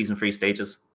variant on season 3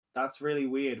 stages. That's really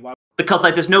weird. Why? Because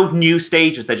like there's no new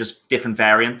stages, they're just different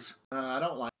variants. I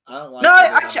don't like. No,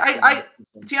 I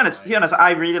to be honest,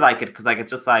 I really like it because like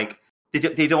it's just like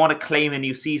they don't want to claim a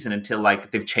new season until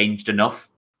like they've changed enough.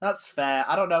 That's fair.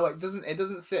 I don't know. It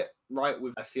doesn't sit right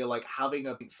with. I feel like having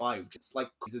a 0.5. It's like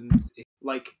seasons.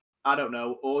 Like I don't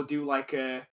know, or do like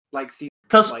a season.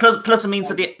 Plus it means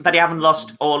that you haven't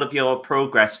lost all of your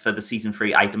progress for the season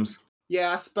 3 items.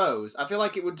 Yeah, I suppose. I feel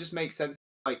like it would just make sense.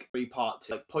 Like 3-part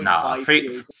 2, like 0.5. No,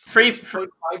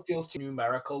 0.5 feels too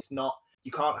numerical. It's not.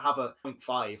 You can't have a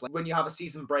 0.5. Like when you have a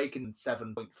season break in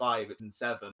 7.5, it's in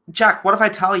 7. Jack, what if I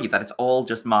tell you that it's all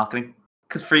just marketing?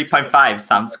 Because 3.5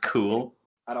 sounds cool.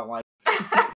 I don't like.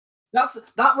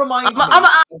 That reminds me.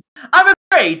 I'm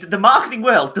afraid the marketing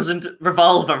world doesn't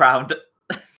revolve around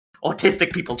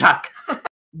autistic people, Jack.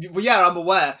 Well, yeah, I'm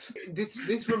aware. This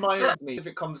reminds me.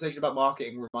 Specific conversation about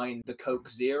marketing reminds the Coke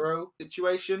Zero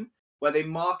situation, where they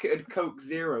marketed Coke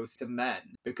Zeros to men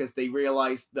because they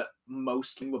realized that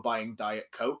most were buying Diet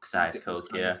Coke. Diet Coke,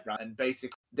 yeah. And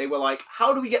basically, they were like,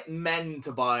 "How do we get men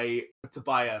to buy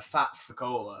a fat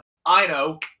Cola?" I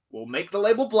know. We'll make the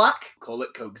label black. Call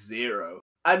it Coke Zero.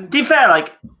 And to be fair,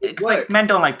 like, it's like men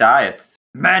don't like diets.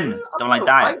 Men don't like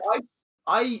diets.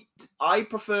 I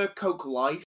prefer Coke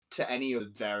Life to any of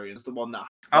the variants. The one that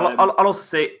I'll also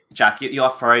say, Jack, you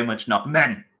are very much not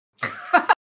men.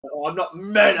 Oh, I'm not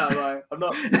men, am I? I'm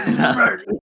not men.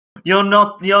 You're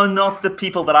not the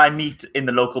people that I meet in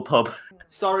the local pub.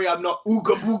 Sorry, I'm not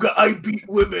ooga booga. I beat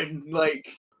women.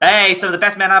 Like, hey, some of the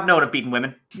best men I've known have beaten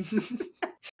women.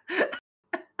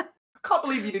 I can't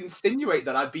believe you'd insinuate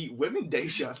that I beat women,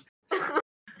 Deshaun.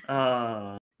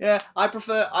 Yeah, I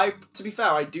prefer. To be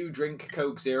fair, I do drink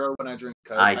Coke Zero when I drink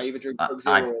Coke. I either drink Coke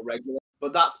Zero or regular,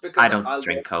 but that's because I don't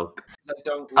drink Coke. I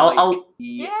don't like.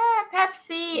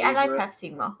 Pepsi. I like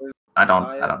Pepsi more. I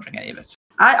don't drink any of it.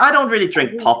 I don't really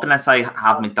drink pop unless I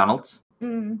have McDonald's.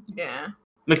 Yeah.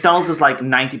 McDonald's is like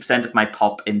 90% of my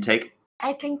pop intake.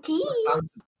 I drink tea.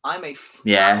 I'm a.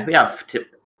 Yeah,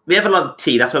 we have a lot of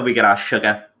tea. That's where we get our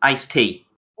sugar. Iced tea.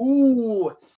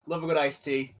 Ooh, love a good iced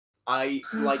tea. I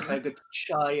like a good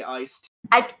chai iced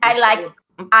tea. I like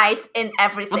ice in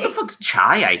everything. What the fuck's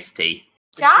chai iced tea?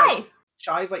 Chai.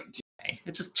 Chai's like.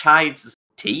 It's just chai, it's just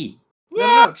tea.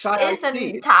 Yeah, no, chai it's iced a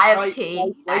tea. type of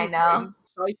tea. I know.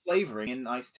 Chai flavoring in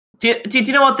iced tea. Do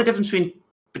you know what the difference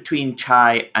between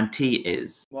chai and tea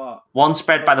is? What? One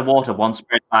spread by the water, one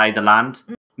spread by the land.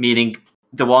 Meaning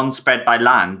the one spread by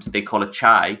land, they call it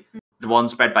chai. The one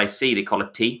spread by sea, they call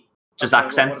it tea. Just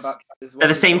accents. They're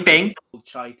the same thing.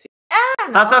 Chai tea.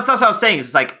 That's what I was saying.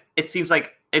 It's like it seems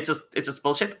like it's just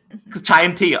bullshit. Because chai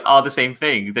and tea are the same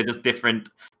thing. They're just different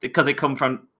because they come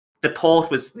from the port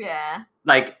was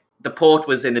like the port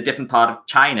was in a different part of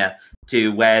China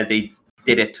to where they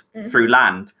did it through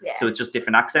land. Yeah. So it's just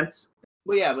different accents.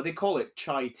 Well, yeah, but they call it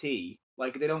chai tea.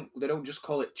 Like they don't just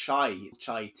call it chai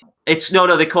tea. It's no,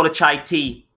 they call it chai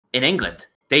tea in England.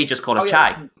 They just call it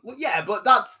chai. Well, yeah, but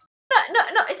that's no.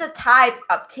 It's a type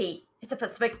of tea. It's a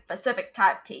specific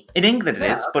type of tea. In England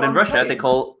it is, but in Russia they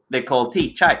call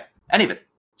tea chai. Any of it.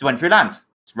 So went through land.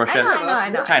 It's Russia. I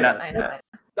know. China. I know.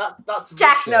 That's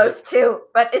Jack Russia. knows too,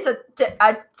 but it's a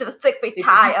specific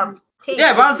type of tea.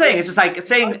 Yeah, but I'm saying it's just like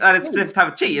saying that it's a specific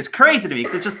type of tea. It's crazy to me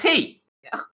because it's just tea.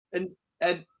 Yeah. And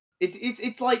it's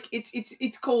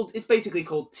basically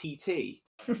called TT.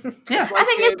 Yeah. I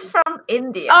think it's from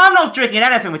India. I'm not drinking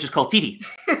anything which is called TT.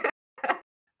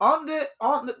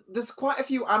 There's quite a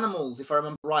few animals, if I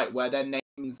remember right, where their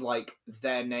names like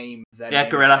their name. Yeah,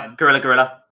 gorilla.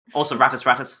 Also Rattus.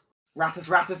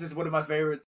 Rattus is one of my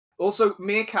favorites. Also,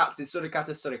 meerkats is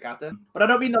suricata. But I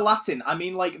don't mean the Latin. I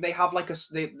mean like they have like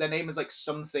their name is like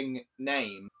something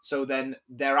name. So then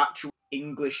their actual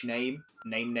English name.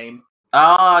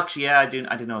 Oh, actually, yeah, I do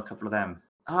know a couple of them.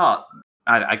 Oh,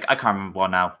 I can't remember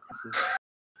one now.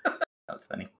 That's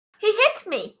funny. He hit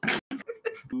me.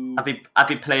 I've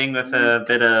been playing with a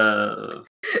bit of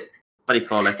what do you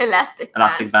call it?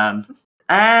 Elastic band.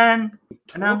 And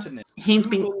now Hean's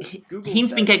been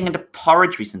getting into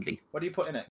porridge recently. What do you put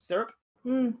in it? Syrup?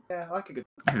 Yeah, I like a good.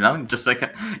 I don't know, just like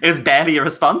it was barely a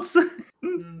response.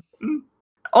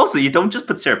 Also, you don't just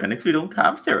put syrup in it if you don't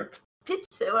have syrup. Peach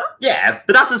syrup? Yeah,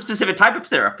 but that's a specific type of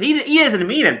syrup. He isn't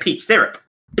meaning peach syrup.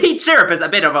 Peach syrup is a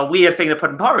bit of a weird thing to put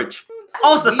in porridge.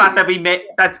 Also, the fact that we made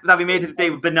it today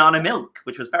with banana milk,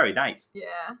 which was very nice.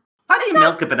 Yeah. How do you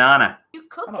milk a banana? You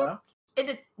cook it in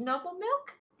a normal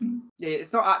milk? Yeah,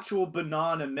 it's not actual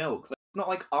banana milk. Like, it's not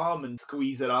like almond.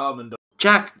 Squeeze an almond.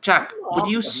 Jack, would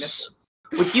you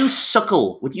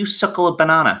suckle a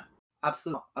banana?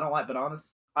 Absolutely not. I don't like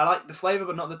bananas. I like the flavor,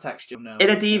 but not the texture. No. In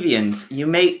a deviant,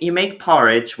 you make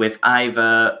porridge with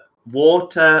either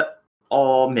water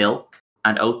or milk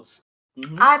and oats.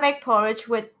 Mm-hmm. I make porridge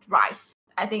with rice.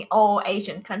 I think all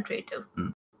Asian countries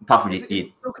do. Apart from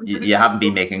you haven't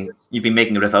been making. You've been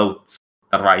making it with oats,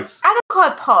 not rice. I don't call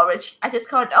it porridge. I just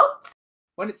call it oats.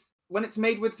 When it's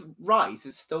made with rice,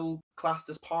 it's still classed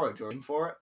as porridge or in for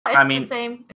it. It's the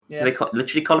same. Yeah. Do they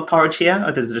literally call it porridge here,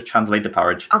 or does it just translate to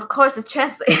porridge? Of course, it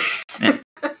translates.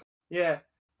 Yeah,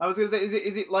 I was gonna say,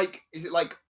 is it like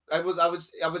I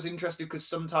was interested because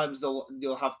sometimes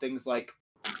you'll have things like,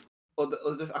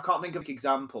 I can't think of an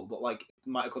example, but like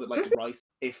you might have called it like rice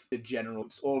if the general,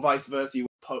 or vice versa, you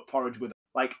put porridge with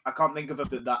Like, I can't think of a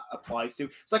that applies to.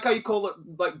 It's like how you call it,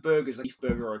 like, burgers, like beef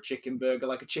burger or a chicken burger.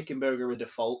 Like, a chicken burger is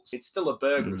default. It's still a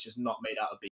burger, it's just not made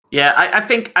out of beef. Yeah, I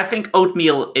think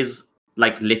oatmeal is,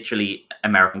 like, literally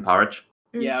American porridge.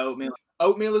 Yeah, oatmeal.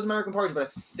 Oatmeal is American porridge, but I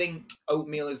think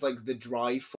oatmeal is, like, the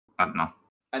dry form. I don't know.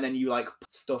 And then you, like,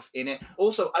 put stuff in it.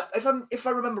 Also, if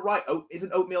I remember right,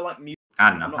 isn't oatmeal, like, muesli? I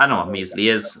don't know. I know what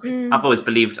muesli is. I've always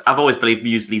believed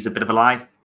muesli is a bit of a lie.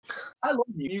 I love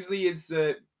muesli. Is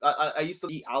I used to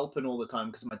eat Alpen all the time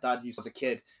because my dad used to as a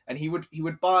kid, and he would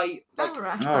buy like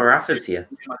Rafa's here.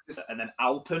 My sister, and then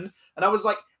Alpen, and I was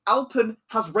like, Alpen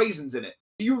has raisins in it.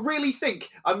 Do you really think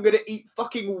I'm gonna eat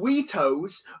fucking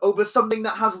Wheatos over something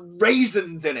that has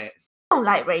raisins in it? I don't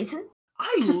like raisin.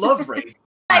 I love raisins.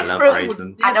 I love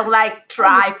raisins. I don't like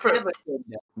dry fruit.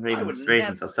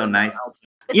 Raisins are so nice.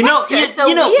 You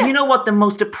know what the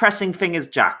most depressing thing is,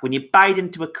 Jack? When you bite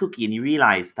into a cookie and you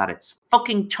realize that it's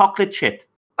fucking chocolate chip.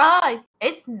 Oh,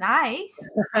 it's nice.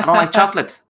 I don't like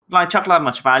chocolate. I don't like chocolate that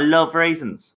much, but I love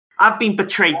raisins. I've been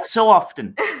betrayed so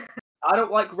often. I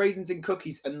don't like raisins in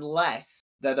cookies unless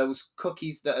they're those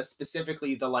cookies that are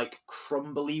specifically the, like,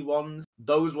 crumbly ones.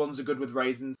 Those ones are good with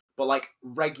raisins, but, like,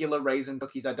 regular raisin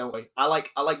cookies I don't like. I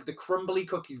like the crumbly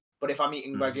cookies, but if I'm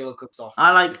eating regular cookies off,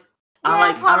 I like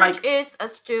is a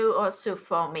stew or soup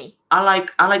for me. I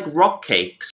like rock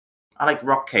cakes. I like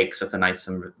rock cakes with nice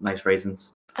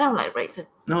raisins. I don't like raisins.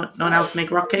 No one else make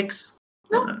rock cakes?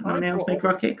 No one else make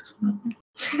rock cakes?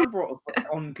 I brought up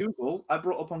on Google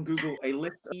a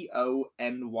list of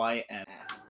EONYMS.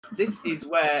 This is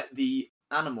where the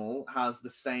animal has the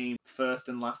same first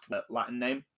and last Latin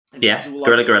name. Yeah,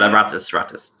 gorilla,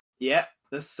 ratus. Yeah,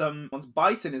 there's some ones.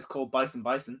 Bison is called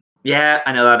bison. Yeah,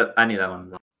 I know that. I knew that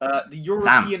one. The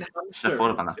European hamster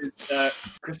is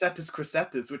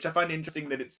Chrysetus, which I find interesting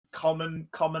that it's common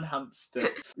hamster,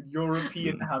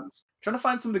 European hamster. Trying to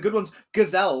find some of the good ones.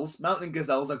 Gazelles, mountain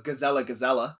gazelles are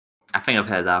gazella. I think I've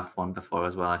heard that one before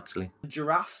as well, actually.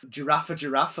 Giraffes,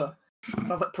 giraffa.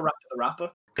 Sounds like Parappa the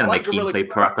Rapper. Gonna make Keen play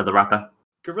Parappa the Rapper.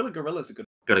 Gorilla's a good.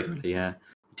 Gorilla, yeah.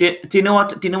 Do you know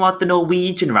what the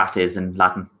Norwegian rat is in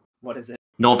Latin? What is it?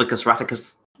 Norvicus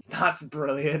raticus. That's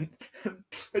brilliant.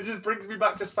 It just brings me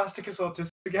back to Spasticus Autistus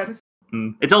again.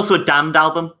 It's also a damned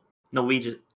album.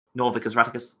 Norvicus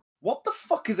raticus. What the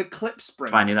fuck is a clip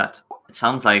spring? I knew that. It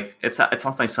sounds like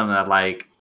something that, like,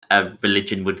 a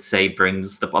religion would say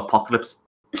brings the apocalypse.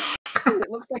 It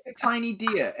looks like a tiny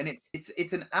deer, and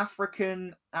it's an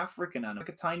African animal, like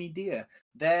a tiny deer.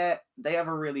 They have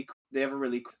a really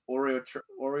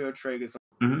Oreotragus.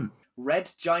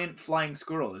 Red giant flying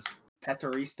squirrel is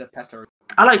Petorista.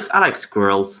 I like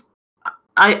squirrels.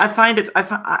 I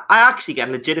actually get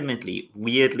legitimately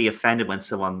weirdly offended when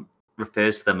someone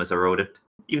refers to them as a rodent,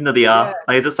 even though they are. Yeah.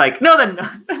 Like, it's just like, no, they're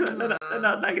not. They're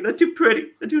not. Like, they're too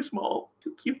pretty. They're too small.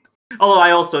 Too cute. Although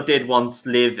I also did once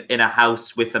live in a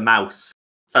house with a mouse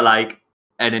for like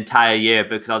an entire year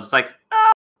because I was just like,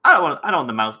 I don't want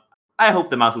the mouse. I hope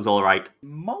the mouse is all right.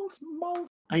 Mouse.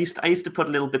 I used to put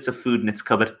little bits of food in its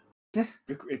cupboard.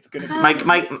 It's gonna be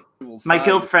my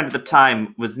girlfriend at the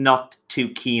time was not too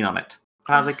keen on it.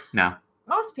 And I was like, no.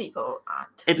 Most people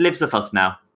aren't. It lives with us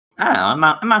now. I don't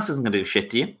know. A mouse isn't going to do shit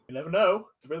to you. You never know.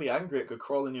 It's really angry. It could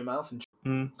crawl in your mouth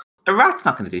and. A rat's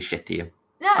not going to do shit to you.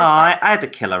 No, I had to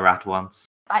kill a rat once.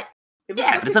 Bite.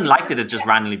 Yeah, but it's unlikely to just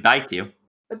randomly bite you.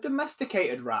 A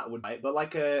domesticated rat would bite, but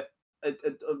like a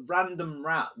random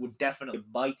rat would definitely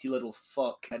bitey little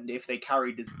fuck. And if they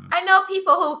carried his... I know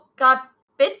people who got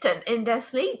bitten in their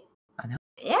sleep. I know.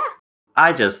 Yeah. I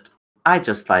had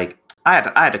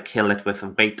to kill it with a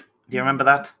weight. Do you remember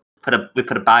that? We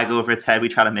put a bag over its head. We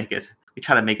try to make it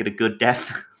a good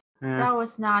death. That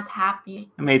was not happy.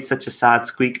 It made such a sad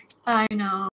squeak. I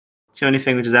know. It's the only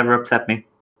thing which has ever upset me.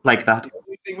 Like that. The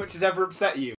only thing which has ever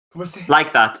upset you? Was it?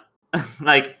 Like that.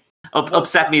 Like,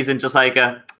 upset me isn't just like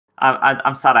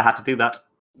I'm sad I had to do that.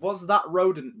 Was that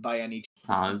rodent by any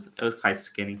chance? Oh, it was quite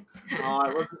skinny. It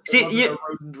wasn't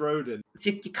a rodent.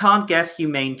 See, you can't get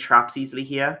humane traps easily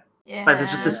here. Yeah. It's like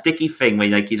there's just a sticky thing where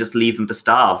like you just leave them to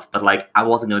starve. But like I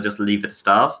wasn't gonna just leave it to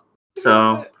starve.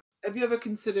 So have you ever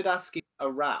considered asking a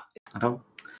rat?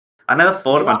 I never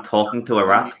thought about talking to a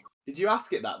rat. Did you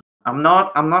ask it that? I'm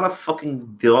not a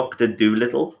fucking Dr.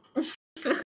 Doolittle.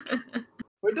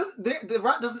 Well, the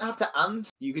rat doesn't have to answer.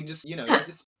 You can just, you don't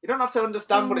have to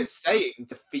understand what it's saying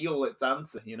to feel its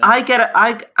answer. You know. I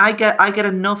get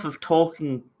enough of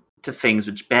talking to things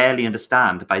which barely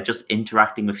understand by just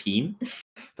interacting with him. I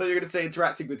thought you were going to say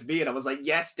interacting with me, and I was like,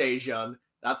 yes, Dejan,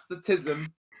 that's the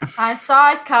tism. I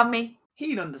saw it coming.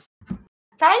 He'd understand.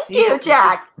 Thank you,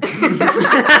 Jack. There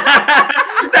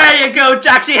you go,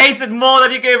 Jack. She hates it more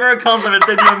that you gave her a compliment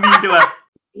than you mean to her.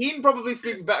 He probably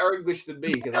speaks better English than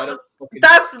me because I don't.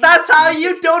 That's how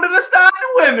you don't understand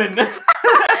women.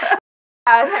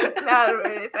 No,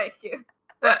 really, thank you.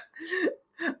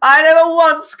 I never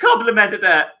once complimented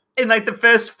her in like the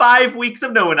first 5 weeks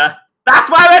of knowing her. That's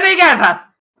why we're together.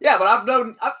 Yeah, but I've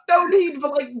known Heed for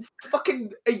like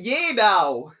fucking a year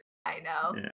now. I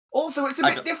know. Yeah. Also, it's a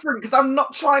bit different because I'm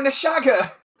not trying to shag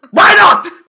her. Why not?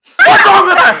 What's wrong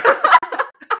with her?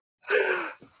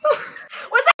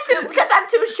 Was that too? Because I'm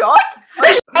too short?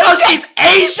 Oh, she's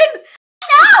Asian.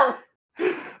 No.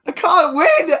 I can't win.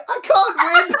 I can't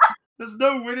win. There's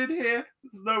no winning here.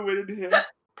 There's no winning here.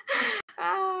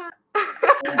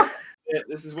 Yeah,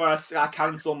 this is where I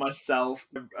cancel myself.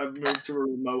 I've moved to a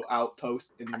remote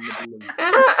outpost in the middle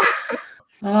of.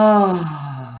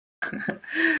 Oh.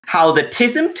 How the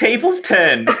tism tables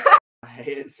turn. I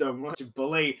hate it so much. You're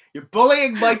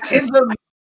bullying my tism.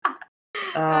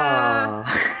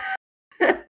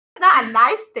 It's not a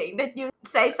nice thing that you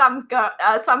say some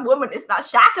woman is not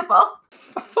shaggable.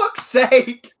 For fuck's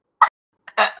sake.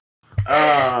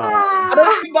 I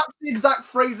don't think that's the exact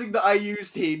phrasing that I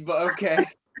used, Heed, but okay.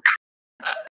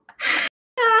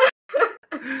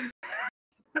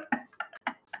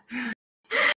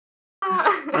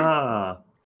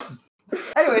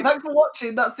 Anyway, thanks for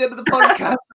watching. That's the end of the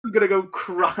podcast. I'm gonna go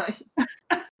cry.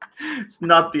 It's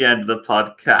not the end of the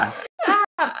podcast.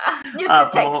 You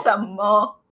can take some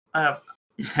more.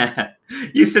 Yeah.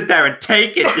 You sit there and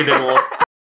take it, you know.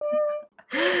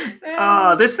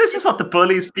 This is what the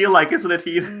bullies feel like, isn't it,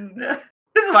 Heath?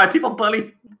 This is why people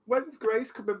bully. When's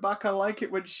Grace coming back? I like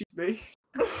it when she's me.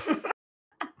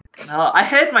 I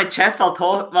hurt my chest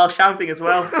while shouting as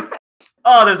well.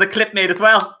 Oh, there's a clip made as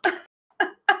well.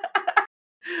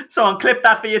 Someone clip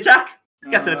that for you, Jack.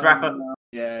 Guessing it's Rafa.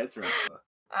 Yeah, it's Rafa.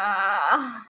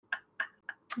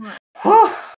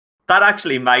 That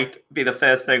actually might be the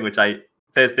first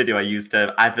video I used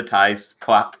to advertise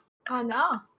PWAP. Oh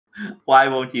no. Why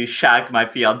won't you shag my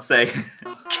fiance?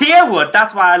 Kia would,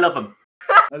 that's why I love him.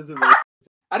 That is amazing.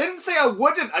 I didn't say I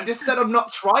wouldn't, I just said I'm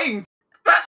not trying.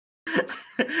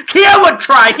 Kia would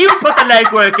try, he would put the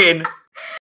legwork in.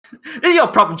 This is your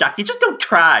problem, Jack, you just don't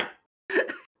try.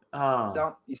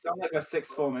 Oh. You sound like a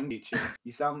sixth form English teacher.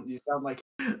 You sound like.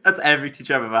 That's every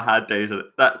teacher I've ever had,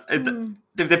 Dejan.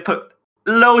 They put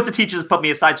loads of teachers put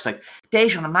me aside, just like,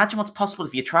 Dejan, imagine what's possible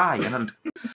if you try.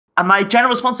 And my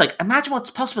general response is like, imagine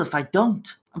what's possible if I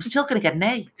don't. I'm still gonna get an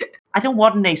A. I don't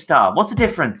want an A star. What's the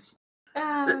difference?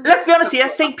 Let's be honest here,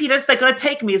 St. Peter's, they're gonna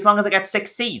take me as long as I get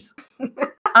 6 C's.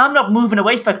 I'm not moving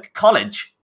away for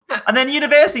college. And then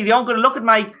university, they're all gonna look at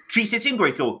my GCSE and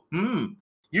go,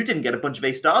 you didn't get a bunch of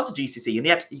A stars at GCSE, and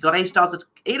yet you got A stars at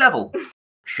A level.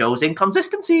 Shows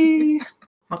inconsistency. I'm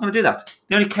not going to do that.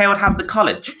 They only care what happens at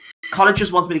college. College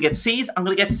just wants me to get C's. I'm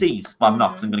going to get C's. Well, I'm not,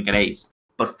 because I'm going to get A's.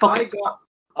 But fuck it.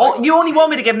 You only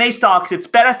want me to get an A star because it's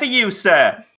better for you,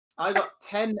 sir. I got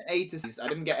 10 A to C's. I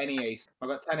didn't get any A's. I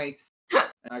got 10 A's.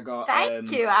 I got.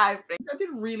 Thank you, Ivory. I did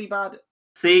really bad.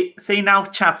 See now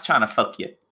chat's trying to fuck you.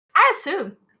 I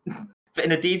assume.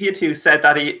 In a deviant who said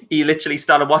that he literally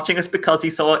started watching us because he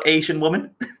saw an Asian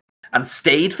woman and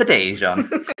stayed for Dejan.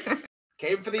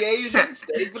 Came for the Asian,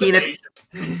 stayed for the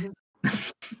Asian.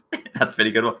 That's a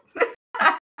pretty good one.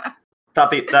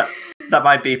 That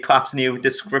might be perhaps new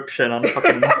description on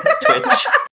fucking Twitch.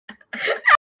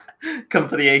 Come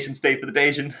for the Asian, stay for the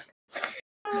Asian.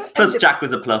 Plus Jack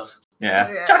was a plus.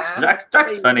 Yeah. Jack's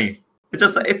funny.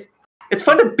 It's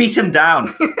fun to beat him down.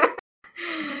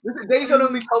 Dejan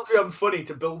only tells me I'm funny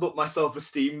to build up my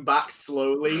self-esteem back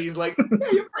slowly. He's like,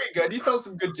 yeah, you're pretty good. You tell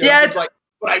some good jokes. Yeah, it's like,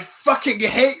 but I fucking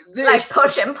hate this. Like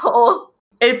push and pull.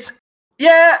 Like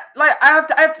I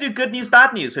have to do good news,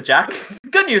 bad news for Jack.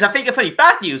 Good news, I think you're funny.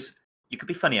 Bad news, you could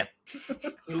be funnier.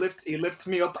 He lifts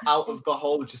me up out of the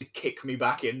hole just to kick me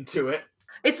back into it.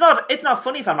 It's not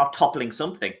funny if I'm not toppling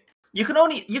something. You can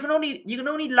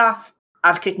only laugh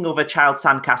at kicking over a child's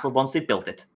sandcastle once they've built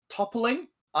it. Toppling?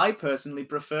 I personally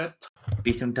prefer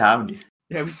beat him down.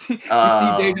 Yeah, we see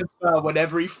David Spell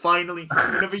whenever you finally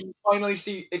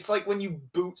see. It's like when you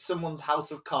boot someone's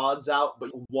house of cards out, but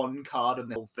one card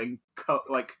and the whole thing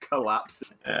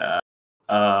collapses. Yeah.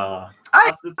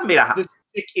 The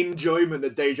sick enjoyment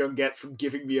that Dejan gets from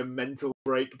giving me a mental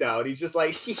breakdown. He's just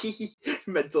like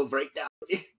mental breakdown.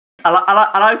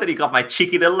 I like that he got my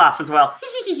cheeky little laugh as well.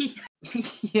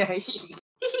 Yeah.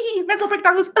 Mental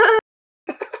breakdowns.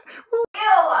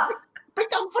 Ew.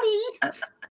 Breakdown funny.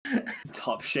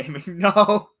 Top shaming.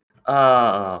 No.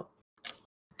 I'm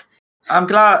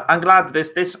glad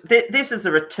this is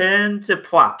a return to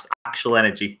PWAP's actual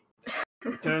energy.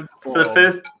 Return to for the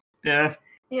first. Yeah.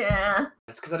 Yeah.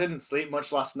 It's because I didn't sleep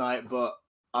much last night, but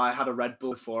I had a Red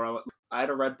Bull before. I had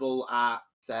a Red Bull at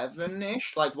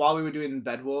 7-ish. Like while we were doing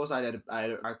Bed Wars, I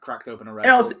cracked open a Red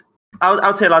Bull. I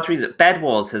would say a large reason. Bed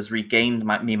Wars has regained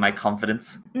my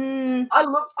confidence.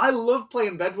 I love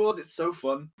playing Bed Wars. It's so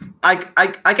fun.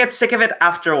 I get sick of it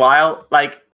after a while.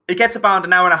 Like it gets about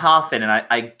an hour and a half in, and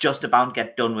I just about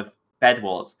get done with Bed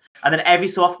Wars. And then every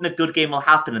so often a good game will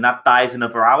happen, and that buys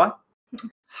another hour.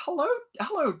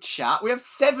 Hello, chat. We have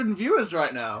 7 viewers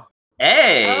right now.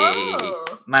 Hey,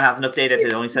 mine hasn't updated.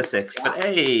 It only says 6. But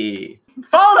hey,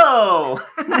 follow.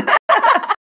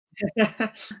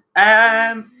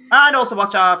 And also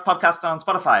watch our podcast on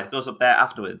Spotify. It goes up there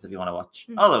afterwards if you want to watch.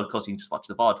 Although, of course, you can just watch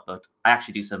the VOD, but I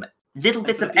actually do some little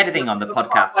bits of editing on the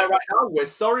podcast. Right now, we're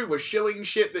sorry, we're shilling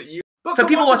shit that you. For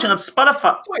people watching on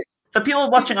Spotify,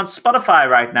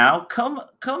 right now, come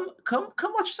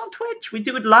watch us on Twitch. We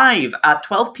do it live at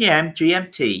 12 p.m.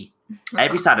 GMT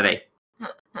every Saturday.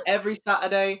 Every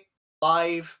Saturday,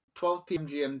 live, 12 p.m.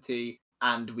 GMT.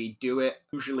 And we do it.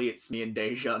 Usually it's me and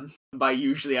Dejan. By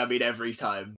usually, I mean every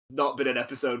time. Not been an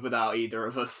episode without either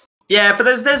of us. Yeah, but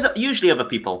there's usually other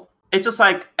people. It's just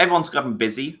like everyone's gotten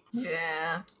busy.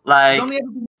 Yeah. Like there's only ever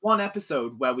been one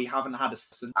episode where we haven't had a.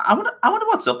 I wonder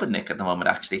what's up with Nick at the moment.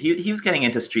 Actually, he was getting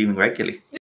into streaming regularly.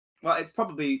 Well, it's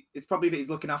probably that he's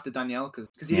looking after Danielle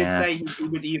because he did say he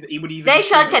would even.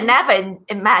 Dejan can never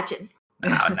imagine.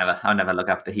 No, I'll never look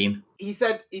after him. He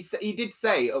did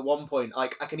say at one point,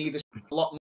 like, I can either a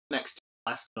lot more next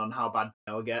less on how bad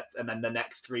Danielle gets, and then the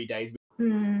next 3 days. So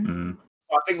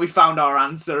I think we found our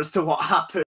answer as to what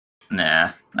happened.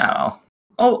 Nah, no.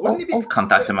 I'll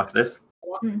contact him after this.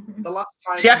 The last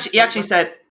time. See, he actually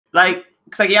said, like,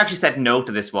 because he actually said no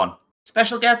to this one.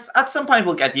 Special guest, at some point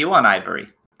we'll get you on, Ivory.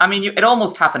 I mean, it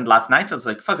almost happened last night. I was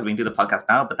like, fuck it, we can do the podcast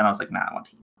now. But then I was like, nah, I want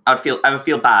him. I would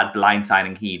feel bad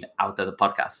blindsiding Heen out of the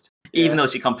podcast. Yeah. Even though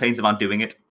she complains about doing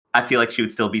it, I feel like she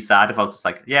would still be sad if I was just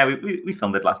like, yeah, we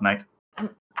filmed it last night.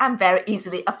 I'm very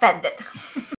easily offended.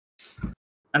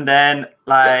 And then,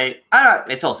 like, I don't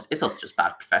know, it's also just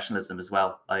bad professionalism as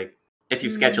well. Like, if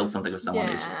you've scheduled something with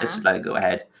someone, you should let it go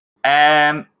ahead.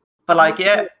 But like,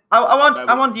 yeah,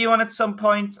 I want you on at some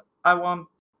point. I would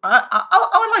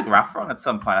like Rafa on at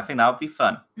some point. I think that would be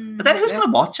fun. But then who's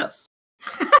gonna watch us?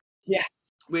 Yeah.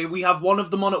 We have one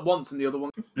of them on at once and the other one.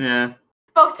 Yeah.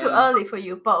 Both too early for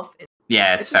you both.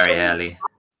 Yeah, it's very early.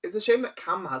 It's a shame that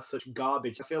Cam has such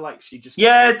garbage. I feel like she just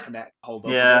can't hold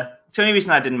on. Yeah. It's the only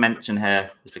reason I didn't mention her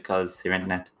is because her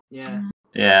internet. Yeah.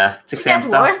 Yeah. 6 a.m.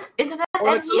 stuff. Worse internet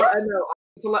than here?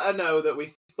 To let her know that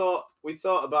we thought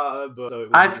about her, but so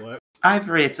it wouldn't work.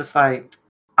 Ivory, it's just like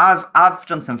I've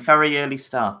done some very early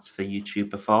starts for YouTube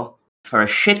before. For a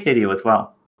shit video as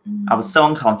well. I was so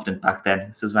unconfident back then.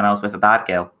 This was when I was with a bad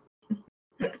girl.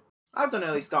 I've done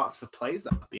early starts for plays.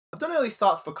 I've done early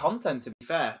starts for content, to be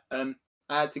fair. I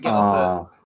had to get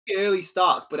up at early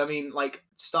starts, but I mean, like,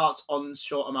 starts on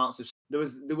short amounts of... There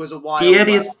was a while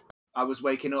I was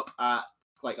waking up at...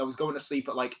 Like, I was going to sleep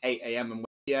at, like, 8 a.m. and 1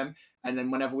 p.m. And then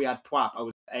whenever we had PWAP, I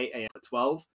was at 8 a.m. at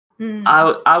 12.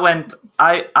 I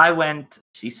went...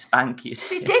 She spanked you.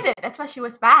 She didn't. That's why she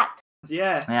was bad.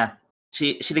 Yeah. Yeah.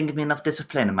 She didn't give me enough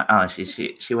discipline.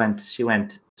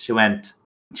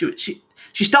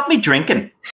 She stopped me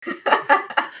drinking.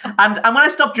 and when I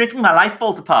stop drinking, my life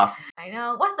falls apart. I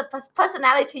know. What's the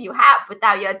personality you have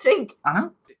without your drink? I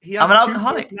know. I'm an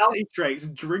alcoholic. Personality traits: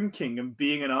 drinking and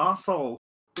being an arsehole.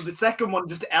 The second one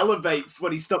just elevates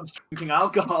when he stops drinking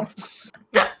alcohol.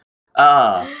 Yeah.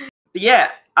 I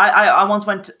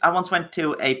once went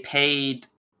to a paid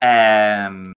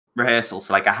rehearsal,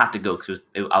 so like I had to go because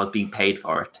I was being paid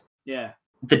for it. Yeah.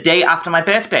 The day after my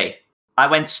birthday, I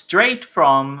went straight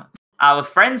from our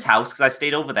friend's house because I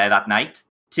stayed over there that night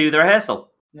to the rehearsal.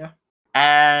 Yeah.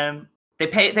 They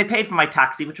paid for my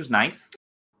taxi, which was nice.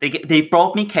 They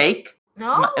brought me cake.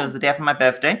 No. It was the day after my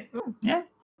birthday. Yeah.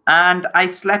 And I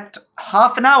slept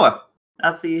half an hour.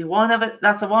 That's the one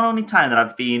only time that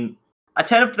I've been. I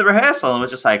turned up to the rehearsal and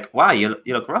was just like, "Wow, you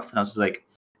look rough." And I was just like,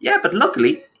 "Yeah, but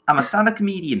luckily I'm a stand-up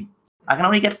comedian. I can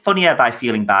only get funnier by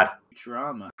feeling bad."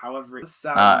 Drama, however, it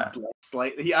sounds like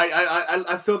slightly.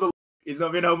 I saw the. He's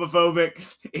not being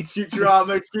homophobic. It's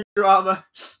Futurama. It's Futurama.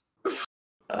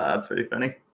 That's pretty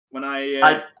funny. When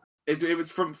it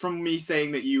was from me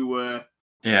saying that you were.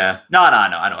 Yeah. No. I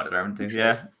know what it happened to.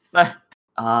 Yeah.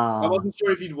 I wasn't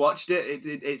sure if you'd watched it.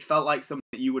 It felt like something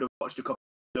that you would have watched a couple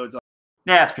episodes on.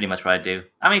 Yeah, that's pretty much what I do.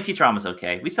 I mean, Futurama's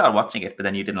okay. We started watching it, but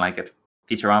then you didn't like it.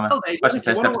 Futurama. Watch the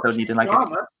first episode and you didn't like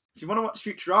it. If you want to watch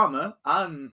Futurama,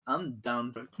 I'm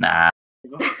down for it. Nah.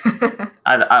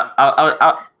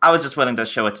 I was just willing to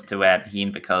show it to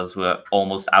Heen because we're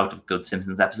almost out of good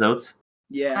Simpsons episodes.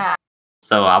 Yeah.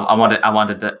 So I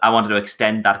wanted to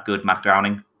extend that good Matt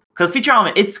Groening, because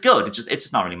Futurama, it's good. It's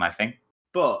just not really my thing.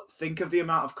 But think of the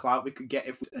amount of clout we could get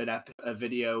if a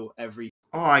video every.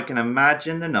 Oh, I can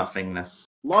imagine the nothingness.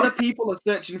 A lot of people are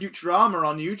searching Futurama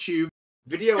on YouTube.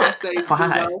 Video essays.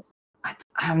 Why?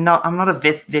 I'm not a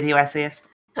video essayist.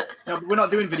 No, we're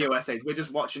not doing video essays. We're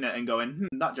just watching it and going,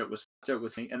 that joke was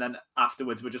funny. And then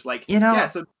afterwards, we're just like, yeah.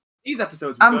 So these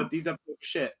episodes were good. These episodes were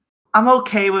shit. I'm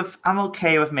okay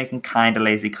with making kind of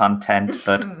lazy content,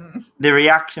 but the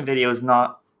reaction video is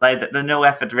not like the no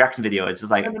effort reaction video. It's just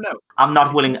like no. I'm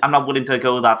not willing to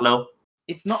go that low.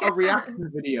 It's not a reaction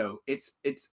video. It's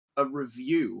a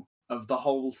review of the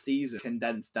whole season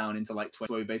condensed down into like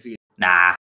 20. So basically,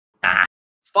 nah.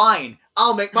 Fine,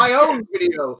 I'll make my own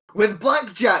video with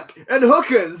blackjack and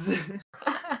hookers.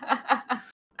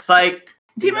 It's like,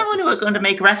 do you remember when we were going to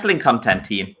make wrestling content,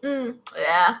 team?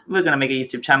 Yeah. We were going to make a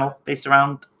YouTube channel based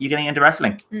around you getting into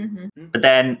wrestling. Mm-hmm. But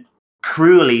then,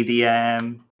 cruelly,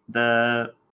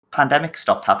 the pandemic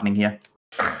stopped happening here.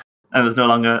 And it was no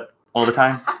longer all the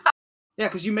time. Yeah,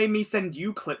 because you made me send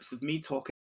you clips of me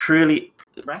talking. Cruelly,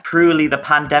 the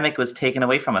pandemic was taken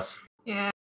away from us.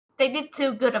 Yeah. They did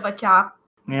too good of a job.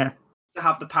 Yeah. To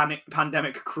have the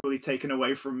pandemic cruelly taken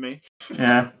away from me.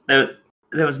 Yeah. There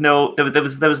was no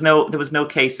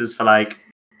cases for like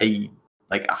a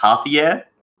half a year.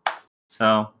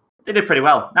 So they did pretty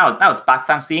well. Now it's back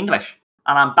thanks to the English.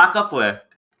 And I'm back off work.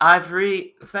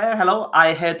 Ivory there, hello.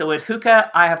 I heard the word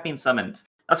hookah. I have been summoned.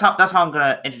 That's how I'm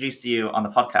gonna introduce you on the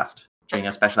podcast during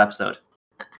a special episode.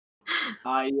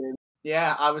 I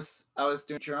was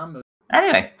doing Futurama.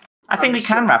 Anyway, I think we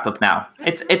can wrap up now.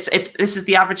 This is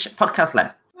the average podcast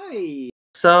left. Hey.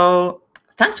 So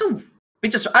thanks for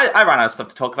I ran out of stuff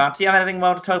to talk about. Do you have anything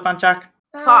more to talk about, Jack?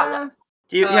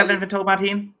 Do you have anything to talk about,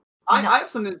 Ian? I have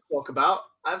something to talk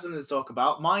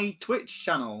about. My Twitch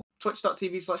channel,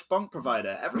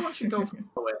 twitch.tv/bonkprovider. Everyone should go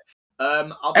follow it.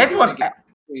 I'll be doing a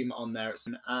stream on there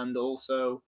soon, and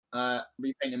also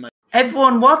repainting my.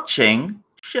 Everyone watching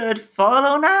should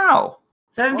follow now.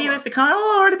 7 viewers, they can't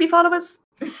all already be followers.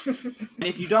 And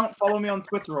if you don't follow me on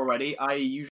Twitter already, I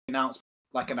usually announce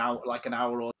like an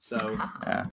hour or so.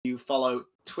 Yeah. You follow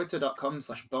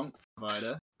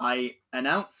twitter.com/bonkprovider. I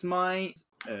announce my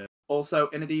also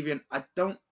in a deviant. I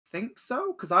don't think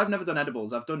so because I've never done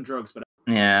edibles. I've done drugs, but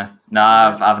yeah, no,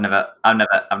 I've never.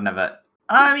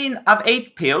 I mean, I've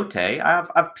ate peyote.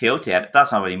 I've peyote.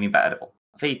 That's not what you mean by edible.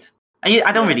 I've ate.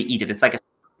 I don't really eat it. It's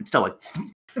still like.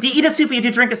 Do you eat a soup or do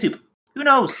you drink a soup? Who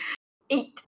knows?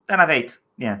 Eat. Then I've ate.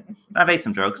 Yeah, I've ate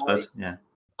some drugs, but yeah.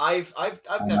 I've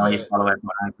never. I'm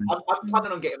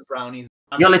planning on getting brownies.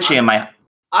 You're literally in my.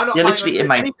 I'm not. You're literally in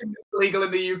my. Anything legal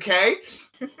in the UK.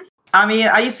 I mean,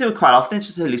 I used to do it quite often. It's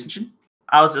just a hallucination.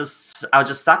 I was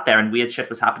just sat there and weird shit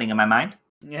was happening in my mind.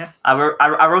 Yeah.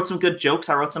 I wrote some good jokes.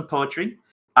 I wrote some poetry.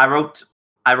 I wrote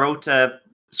a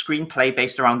screenplay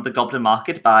based around The Goblin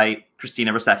Market by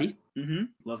Christina Rossetti. Mm-hmm.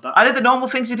 Love that. I did the normal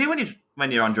things you do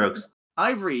when you're on drugs.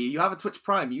 Ivory, you have a Twitch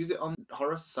Prime. Use it on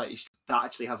Horror Society. That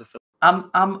actually has a film.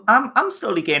 I'm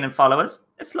slowly gaining followers.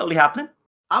 It's slowly happening.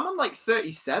 I'm on like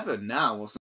 37 now. Or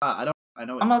something. I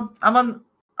know.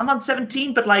 I'm on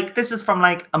 17, but like this is from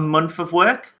like a month of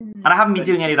work, and I haven't been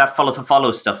doing any of that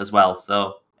follow stuff as well.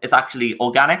 So it's actually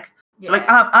organic. Yeah. So like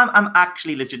I'm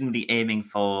actually legitimately aiming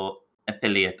for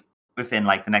affiliate within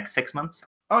like the next 6 months.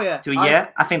 Oh yeah, to a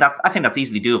year. I think that's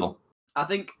easily doable. I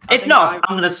think if not,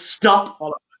 I'm gonna stop.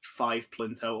 5 people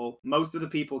in total. Most of the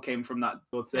people came from that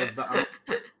Discord server that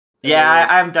Yeah,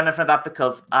 I haven't done it for that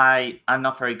because I'm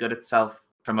not very good at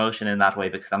self-promotion in that way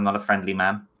because I'm not a friendly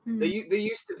man. There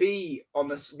used to be on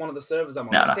one of the servers I'm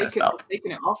on. No, I've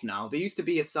taken it off now. There used to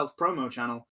be a self-promo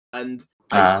channel, and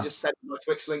I used to just send my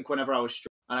Twitch link whenever I was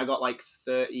streaming, and I got like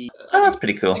 30. That's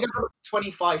pretty cool. I think I got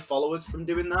 25 followers from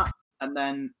doing that, and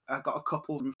then I got a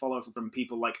couple from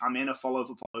people like I'm in a follow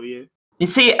you. You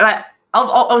see, like,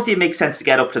 obviously it makes sense to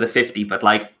get up to the 50, but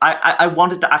like I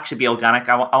wanted to actually be organic.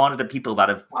 I wanted the people that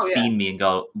have seen me and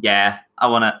go, yeah, I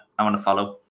wanna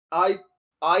follow.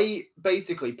 I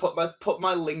basically put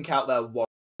my link out there. It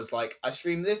was like I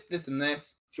stream this, and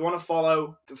this. If you want to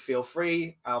follow, feel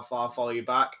free. I'll follow you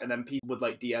back. And then people would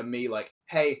like DM me like,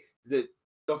 hey, the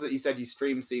stuff that you said you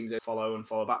stream seems to follow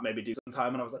back. Maybe do some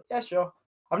time. And I was like, yeah, sure.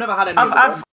 I've never had any.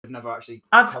 I've never actually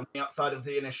come outside of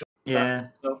the initial. Yeah,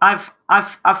 so. I've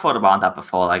thought about that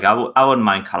before. Like I wouldn't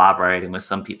mind collaborating with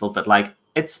some people, but like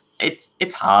it's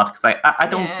hard because I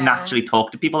don't naturally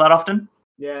talk to people that often.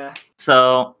 Yeah.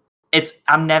 So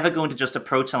I'm never going to just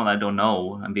approach someone I don't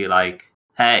know and be like,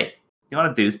 hey, you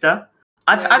want to do stuff?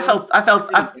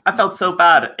 I felt so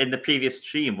bad in the previous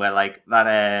stream where like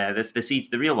that the Seeds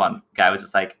the Real One guy was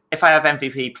just like, if I have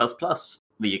MVP plus,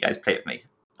 will you guys play with me?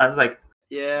 I was like,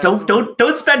 yeah,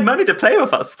 don't spend money to play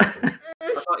with us.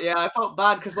 I felt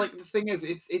bad because like the thing is,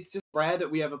 it's just rare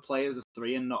that we ever play as a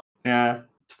 3 and not. Yeah.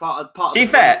 Part to be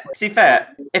fair,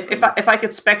 if I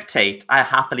could spectate, I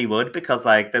happily would, because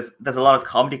like there's a lot of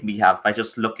comedy we have by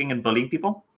just looking and bullying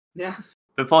people. Yeah.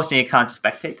 But unfortunately, you can't just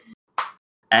spectate.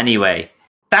 Anyway,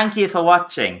 thank you for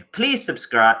watching. Please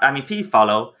subscribe. Please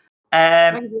follow.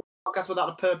 Podcast Without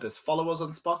a Purpose. Follow us on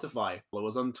Spotify. Follow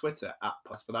us on Twitter at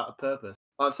Podcast Without a Purpose.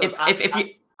 If you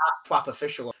at Twap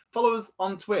Official. Follow us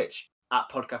on Twitch at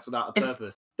Podcast Without a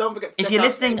Purpose. Don't forget to if you're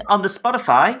listening on the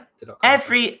Spotify,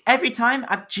 every time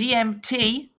at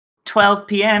GMT 12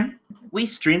 p.m. we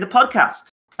stream the podcast.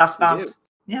 That's about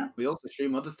We also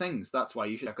stream other things. That's why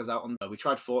you should check us out on. We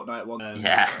tried Fortnite one.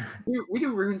 We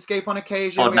do RuneScape on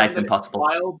occasion. Fortnite's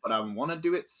impossible. But I want to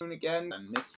do it soon again.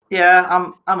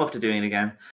 I'm up to doing it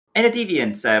again. In a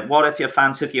Deviant, what if your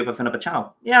fans hook you up with another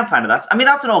channel? Yeah, I'm fine with that.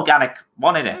 That's an organic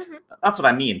one, isn't it? That's what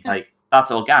I mean. Like,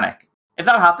 that's organic. If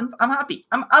that happens, I'm happy.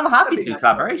 I'm happy to do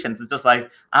collaborations. It's just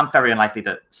like, I'm very unlikely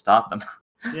to start them.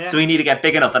 Yeah. So we need to get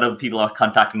big enough that other people are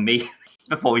contacting me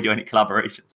before we do any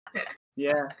collaborations.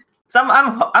 Yeah. So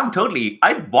I'm totally,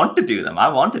 I want to do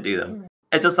them.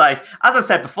 It's just like, as I've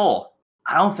said before,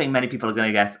 I don't think many people are going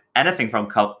to get anything from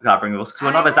collaborating with us because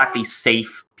we're not exactly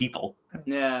safe people.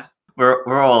 Yeah.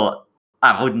 We're all,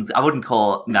 I wouldn't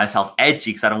call myself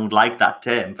edgy because I don't like that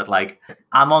term, but like,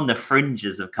 I'm on the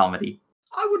fringes of comedy.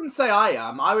 I wouldn't say I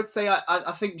am. I would say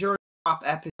I think during Prap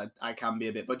episode I can be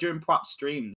a bit, but during Prap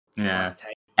streams, yeah.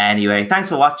 Anyway, thanks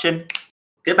for watching.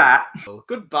 Goodbye.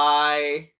 Goodbye.